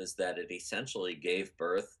have is that it essentially gave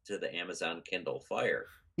birth to the Amazon Kindle Fire.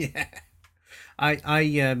 Yeah, I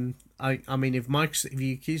mean, if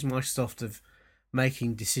you accuse Microsoft of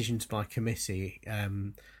making decisions by committee, I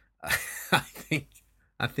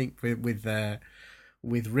think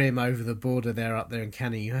with RIM over the border there up there in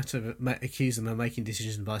Canada, you have to accuse them of making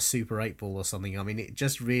decisions by Super 8-ball or something. I mean, it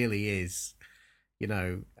just really is,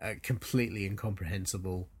 completely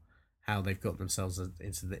incomprehensible how they've got themselves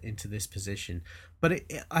into this position. But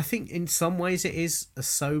I think in some ways it is a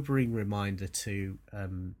sobering reminder to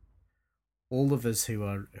all of us who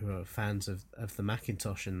are fans of the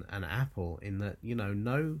Macintosh and Apple, in that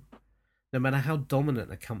no matter how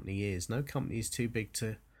dominant a company is, no company is too big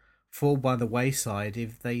to fall by the wayside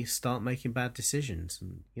if they start making bad decisions.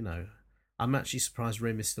 And I'm actually surprised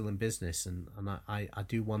RIM is still in business, and I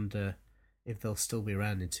do wonder if they'll still be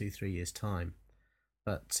around in 2-3 years' time.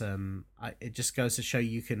 But it just goes to show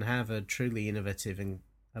you can have a truly innovative and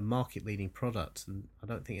a market-leading product, and I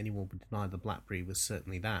don't think anyone would deny the BlackBerry was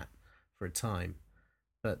certainly that for a time.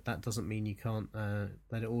 But that doesn't mean you can't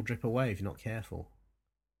let it all drip away if you're not careful.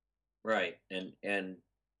 Right. And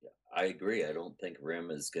I agree. I don't think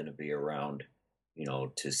RIM is going to be around,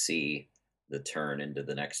 to see the turn into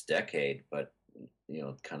the next decade. But,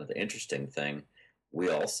 kind of the interesting thing, we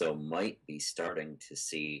also might be starting to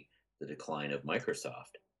see the decline of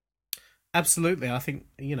Microsoft. Absolutely. I think,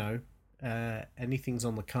 anything's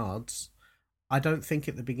on the cards. I don't think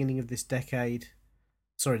at the beginning of this decade,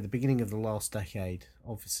 the beginning of the last decade,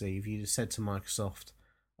 obviously, if you said to Microsoft,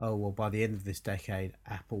 oh, well, by the end of this decade,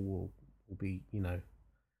 Apple will be,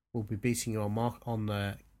 will be beating you on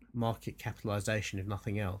the market capitalization, if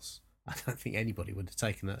nothing else. I don't think anybody would have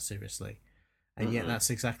taken that seriously. And yet that's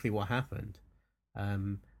exactly what happened.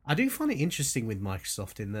 I do find it interesting with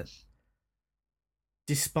Microsoft in that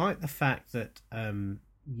despite the fact that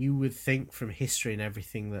you would think from history and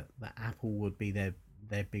everything that Apple would be their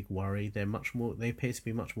big worry, they appear to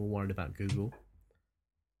be much more worried about Google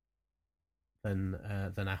than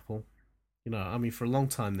Apple. I mean, for a long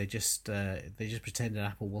time they just pretended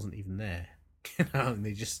Apple wasn't even there. And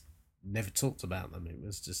they just never talked about them. It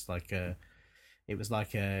was just like an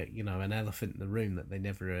elephant in the room that they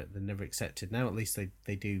never accepted. Now at least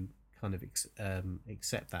they do kind of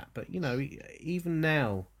accept that. But even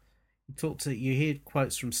now, you hear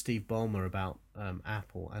quotes from Steve Ballmer about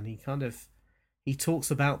Apple, and he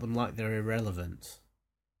talks about them like they're irrelevant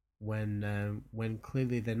when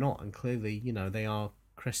clearly they're not, and clearly they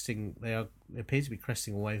appear to be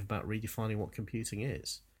cresting a wave about redefining what computing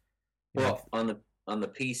is. Well, on the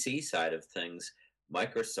PC side of things,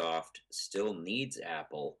 Microsoft still needs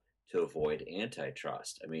Apple to avoid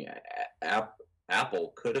antitrust. I mean,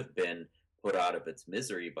 Apple could have been put out of its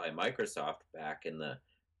misery by Microsoft back in the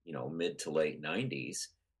mid to late 90s,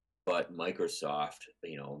 but Microsoft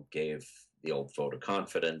gave the old vote of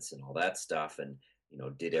confidence and all that stuff, and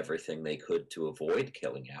did everything they could to avoid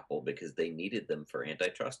killing Apple because they needed them for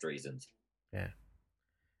antitrust reasons.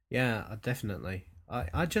 Yeah, definitely.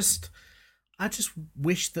 I just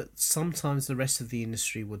wish that sometimes the rest of the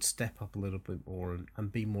industry would step up a little bit more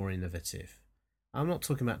and be more innovative. I'm not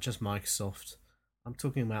talking about just Microsoft. I'm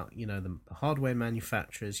talking about the hardware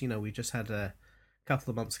manufacturers. We just had a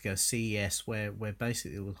couple of months ago CES where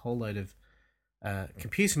basically there was a whole load of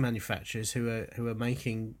computer manufacturers who are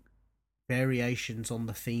making variations on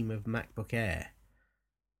the theme of MacBook Air,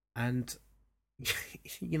 and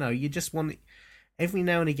you just want, every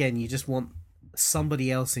now and again you just want somebody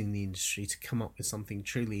else in the industry to come up with something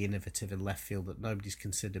truly innovative and left field that nobody's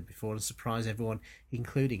considered before and surprise everyone,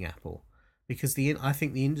 including Apple, because I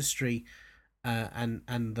think the industry and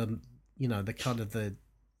the the kind of the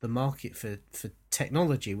market for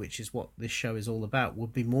technology, which is what this show is all about,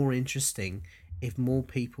 would be more interesting if more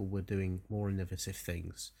people were doing more innovative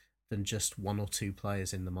things than just one or two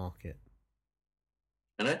players in the market.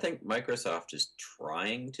 And I think Microsoft is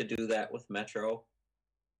trying to do that with Metro.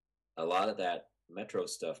 A lot of that Metro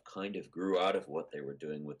stuff kind of grew out of what they were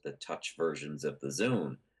doing with the touch versions of the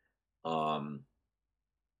Zune.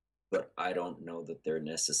 But I don't know that they're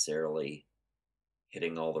necessarily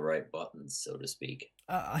hitting all the right buttons, so to speak.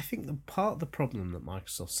 I think the part of the problem that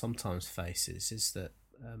Microsoft sometimes faces is that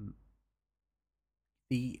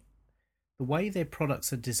the way their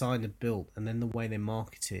products are designed and built, and then the way they're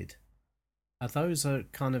marketed, those are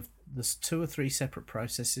kind of, there's 2 or 3 separate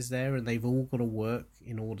processes there, and they've all got to work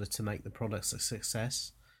in order to make the products a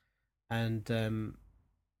success. And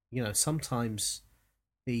sometimes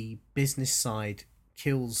the business side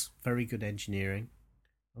kills very good engineering.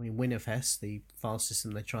 I mean, WinFS, the file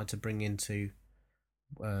system they tried to bring into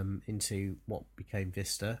what became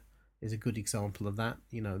Vista, is a good example of that.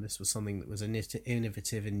 This was something that was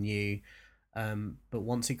innovative and new, but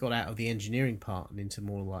once it got out of the engineering part and into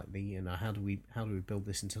more like the how do we build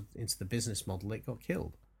this into the business model, it got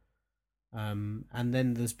killed. And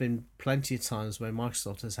then there's been plenty of times where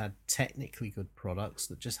Microsoft has had technically good products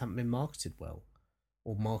that just haven't been marketed well,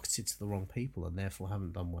 or marketed to the wrong people, and therefore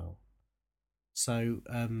haven't done well. So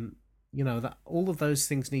that all of those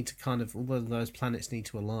things need to all of those planets need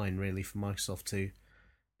to align really for Microsoft to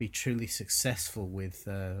be truly successful with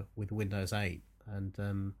Windows 8.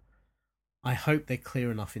 And I hope they're clear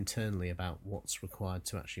enough internally about what's required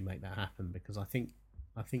to actually make that happen, because I think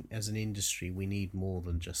as an industry we need more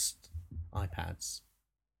than just iPads.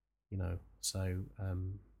 So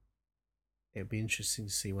it'll be interesting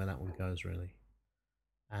to see where that one goes really,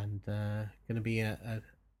 and going to be an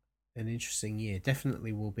interesting year.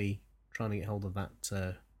 Definitely will be trying to get hold of that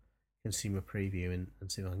consumer preview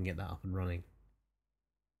and see if I can get that up and running.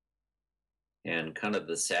 And kind of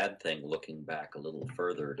the sad thing, looking back a little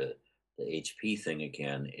further to the HP thing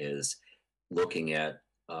again, is looking at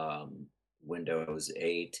Windows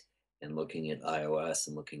 8 and looking at iOS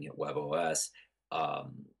and looking at WebOS.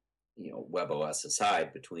 WebOS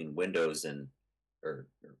aside, between Windows and or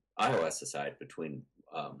iOS aside, between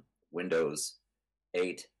Windows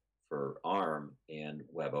 8 for ARM and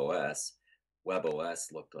WebOS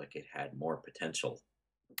looked like it had more potential.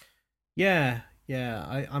 Yeah.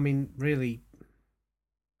 I mean, really,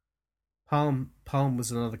 Palm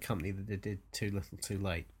was another company that did too little, too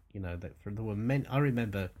late. There were many. I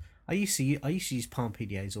remember I used to use Palm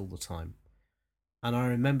PDAs all the time, and I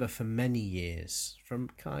remember for many years, from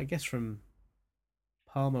Palm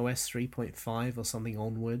OS 3.5 or something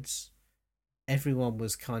onwards, everyone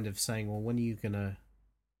was kind of saying, "Well, when are you gonna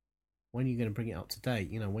bring it up to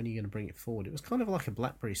date? When are you gonna bring it forward?" It was kind of like a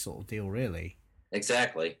BlackBerry sort of deal, really.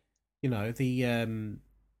 Exactly.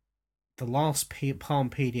 The last Palm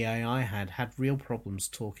PDA I had real problems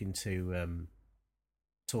talking to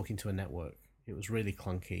a network. It was really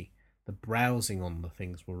clunky. The browsing on the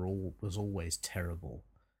things was always terrible,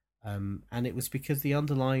 and it was because the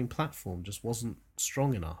underlying platform just wasn't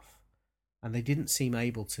strong enough, and they didn't seem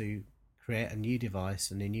able to create a new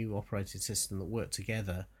device and a new operating system that worked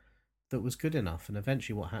together that was good enough. And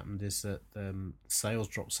eventually, what happened is that sales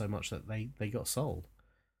dropped so much that they got sold,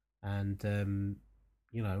 and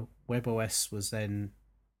WebOS was then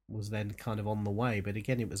kind of on the way. But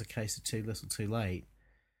again, it was a case of too little, too late.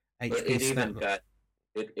 But it even got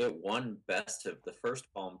it won best of the first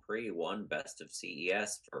Palm Pre won best of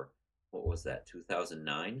CES for what was that,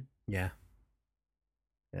 2009? Yeah.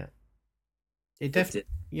 It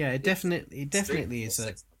definitely is 6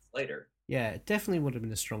 months later. Yeah, it definitely would have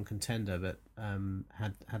been a strong contender, but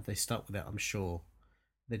had they stuck with it, I'm sure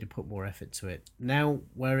they'd have put more effort to it. Now,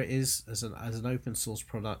 where it is as an open source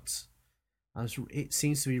product, it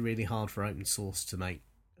seems to be really hard for open source to make,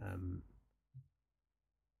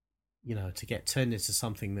 to get turned into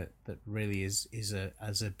something that really is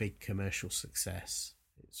a big commercial success.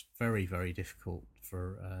 It's very, very difficult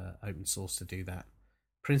for open source to do that,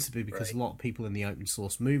 principally because a lot of people in the open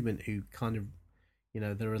source movement who kind of,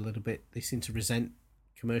 they're a little bit, they seem to resent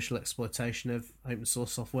commercial exploitation of open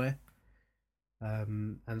source software,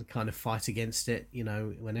 and kind of fight against it.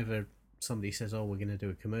 Whenever somebody says, "Oh, we're going to do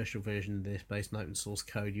a commercial version of this based on open source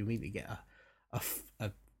code," you immediately get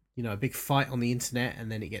a big fight on the internet,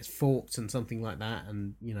 and then it gets forked and something like that,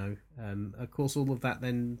 and of course all of that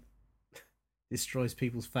then destroys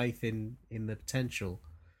people's faith in the potential.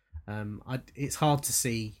 It's hard to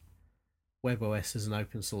see WebOS as an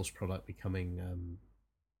open source product becoming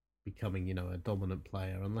a dominant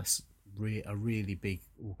player unless a really big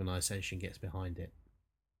organization gets behind it.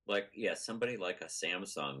 Somebody like a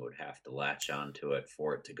Samsung would have to latch onto it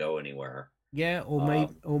for it to go anywhere. Yeah, or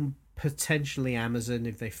potentially Amazon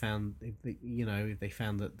if they found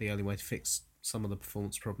that the only way to fix some of the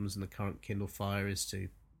performance problems in the current Kindle Fire is to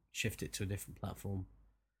shift it to a different platform.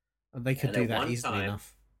 And they could do that easily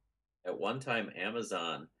enough. At one time,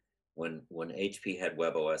 Amazon, when HP had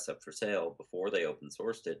WebOS up for sale before they open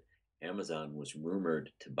sourced it, Amazon was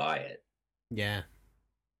rumored to buy it. Yeah,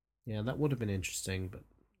 that would have been interesting, but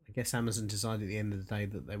I guess Amazon decided at the end of the day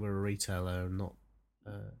that they were a retailer and not,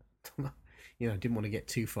 didn't want to get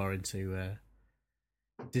too far into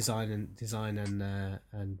design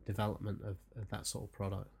and development of that sort of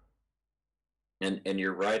product. And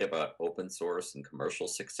you're right about open source and commercial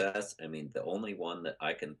success. I mean, the only one that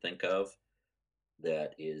I can think of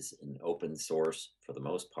that is an open source for the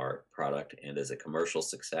most part product and is a commercial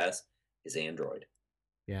success is Android.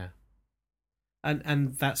 Yeah.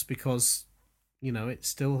 And that's because, it's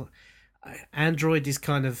still, Android is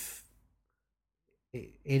kind of,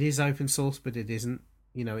 it is open source, but it isn't.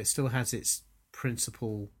 It still has its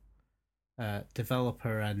principal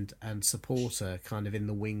developer and supporter kind of in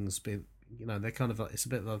the wings. But, they're kind of like, it's a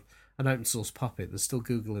bit of an open source puppet. There's still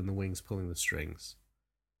Google in the wings pulling the strings.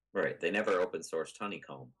 Right. They never open sourced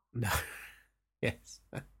Honeycomb. No. Yes.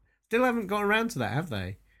 Still haven't got around to that, have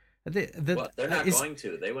they? Well, they're not going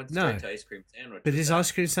to. They went straight to Ice Cream Sandwich. But has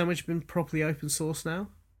Ice Cream Sandwich been properly open source now?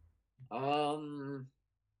 I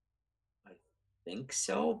think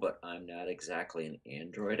so, but I'm not exactly an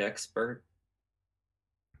Android expert.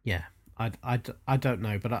 Yeah, I don't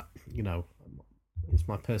know, but it's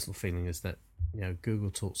my personal feeling is that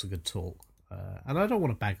Google talks a good talk, and I don't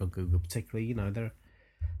want to bag on Google particularly.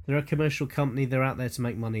 They're a commercial company. They're out there to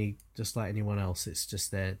make money just like anyone else. It's just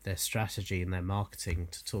their strategy and their marketing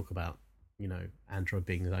to talk about Android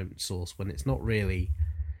being an open source when it's not really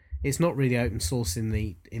open source in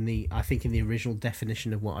the I think in the original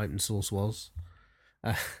definition of what open source was.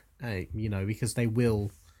 because they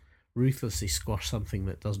will ruthlessly squash something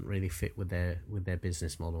that doesn't really fit with their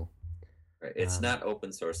business model. Right. It's not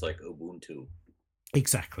open source like Ubuntu.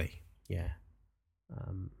 Exactly. Yeah.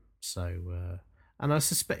 And I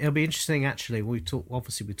suspect it'll be interesting. Actually, we talked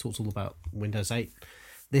all about Windows 8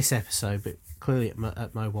 this episode, but clearly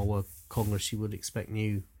at Mobile World Congress, you would expect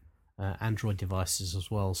new Android devices as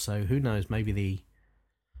well. So who knows? Maybe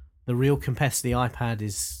the real competitor, the iPad,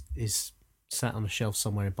 is sat on a shelf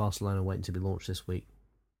somewhere in Barcelona waiting to be launched this week.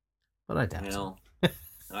 But I doubt it.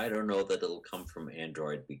 I don't know that it'll come from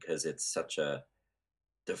Android because it's such a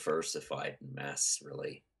diversified mess,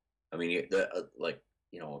 really. I mean,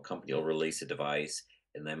 a company will release a device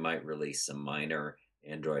and they might release some minor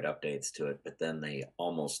Android updates to it, but then they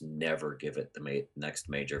almost never give it the next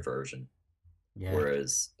major version. Yeah.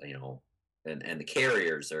 Whereas, and the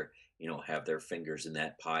carriers are, have their fingers in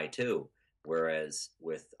that pie too. Whereas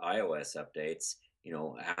with iOS updates,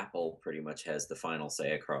 Apple pretty much has the final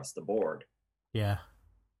say across the board. Yeah,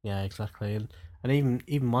 exactly. And even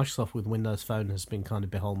Microsoft with Windows Phone has been kind of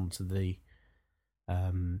beholden to the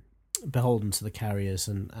carriers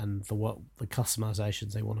and the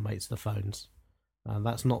customizations they want to make to the phones.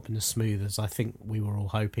 That's not been as smooth as I think we were all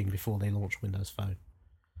hoping before they launched Windows Phone.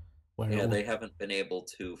 They haven't been able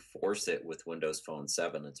to force it with Windows Phone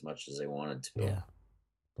 7 as much as they wanted to. Yeah,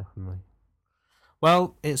 definitely.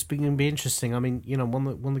 Well, it's going to be interesting. I mean, one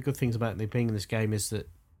of the good things about being in this game is that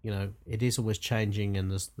it is always changing,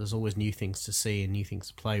 and there's always new things to see and new things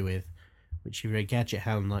to play with. Which if you're a gadget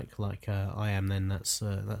hound like I am, then that's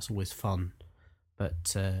always fun,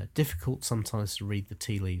 but difficult sometimes to read the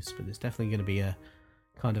tea leaves. But it's definitely going to be a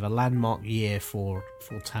kind of a landmark year for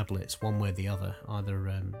tablets, one way or the other.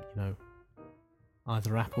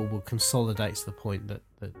 Either Apple will consolidate to the point that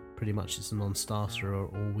pretty much it's a non-starter,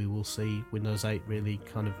 or we will see Windows 8 really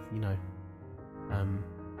kind of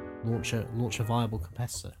launch a viable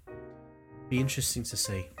competitor. Be interesting to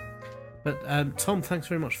see. But Tom, thanks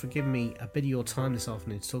very much for giving me a bit of your time this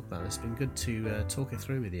afternoon to talk about this. It's been good to talk it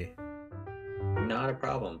through with you. Not a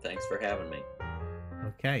problem. Thanks for having me.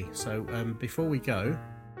 Okay, so before we go,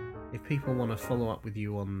 if people want to follow up with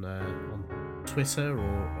you on Twitter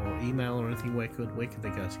or email or anything, where could they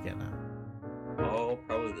go to get that? Oh,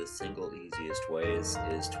 probably the single easiest way is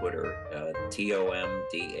Twitter.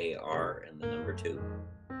 TOMDAR and the number 2.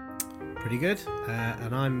 Pretty good.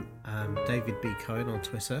 And I'm David B. Cohen on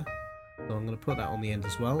Twitter. So I'm going to put that on the end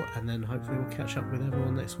as well, and then hopefully we'll catch up with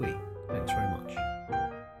everyone next week. Thanks very much.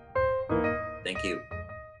 Thank you.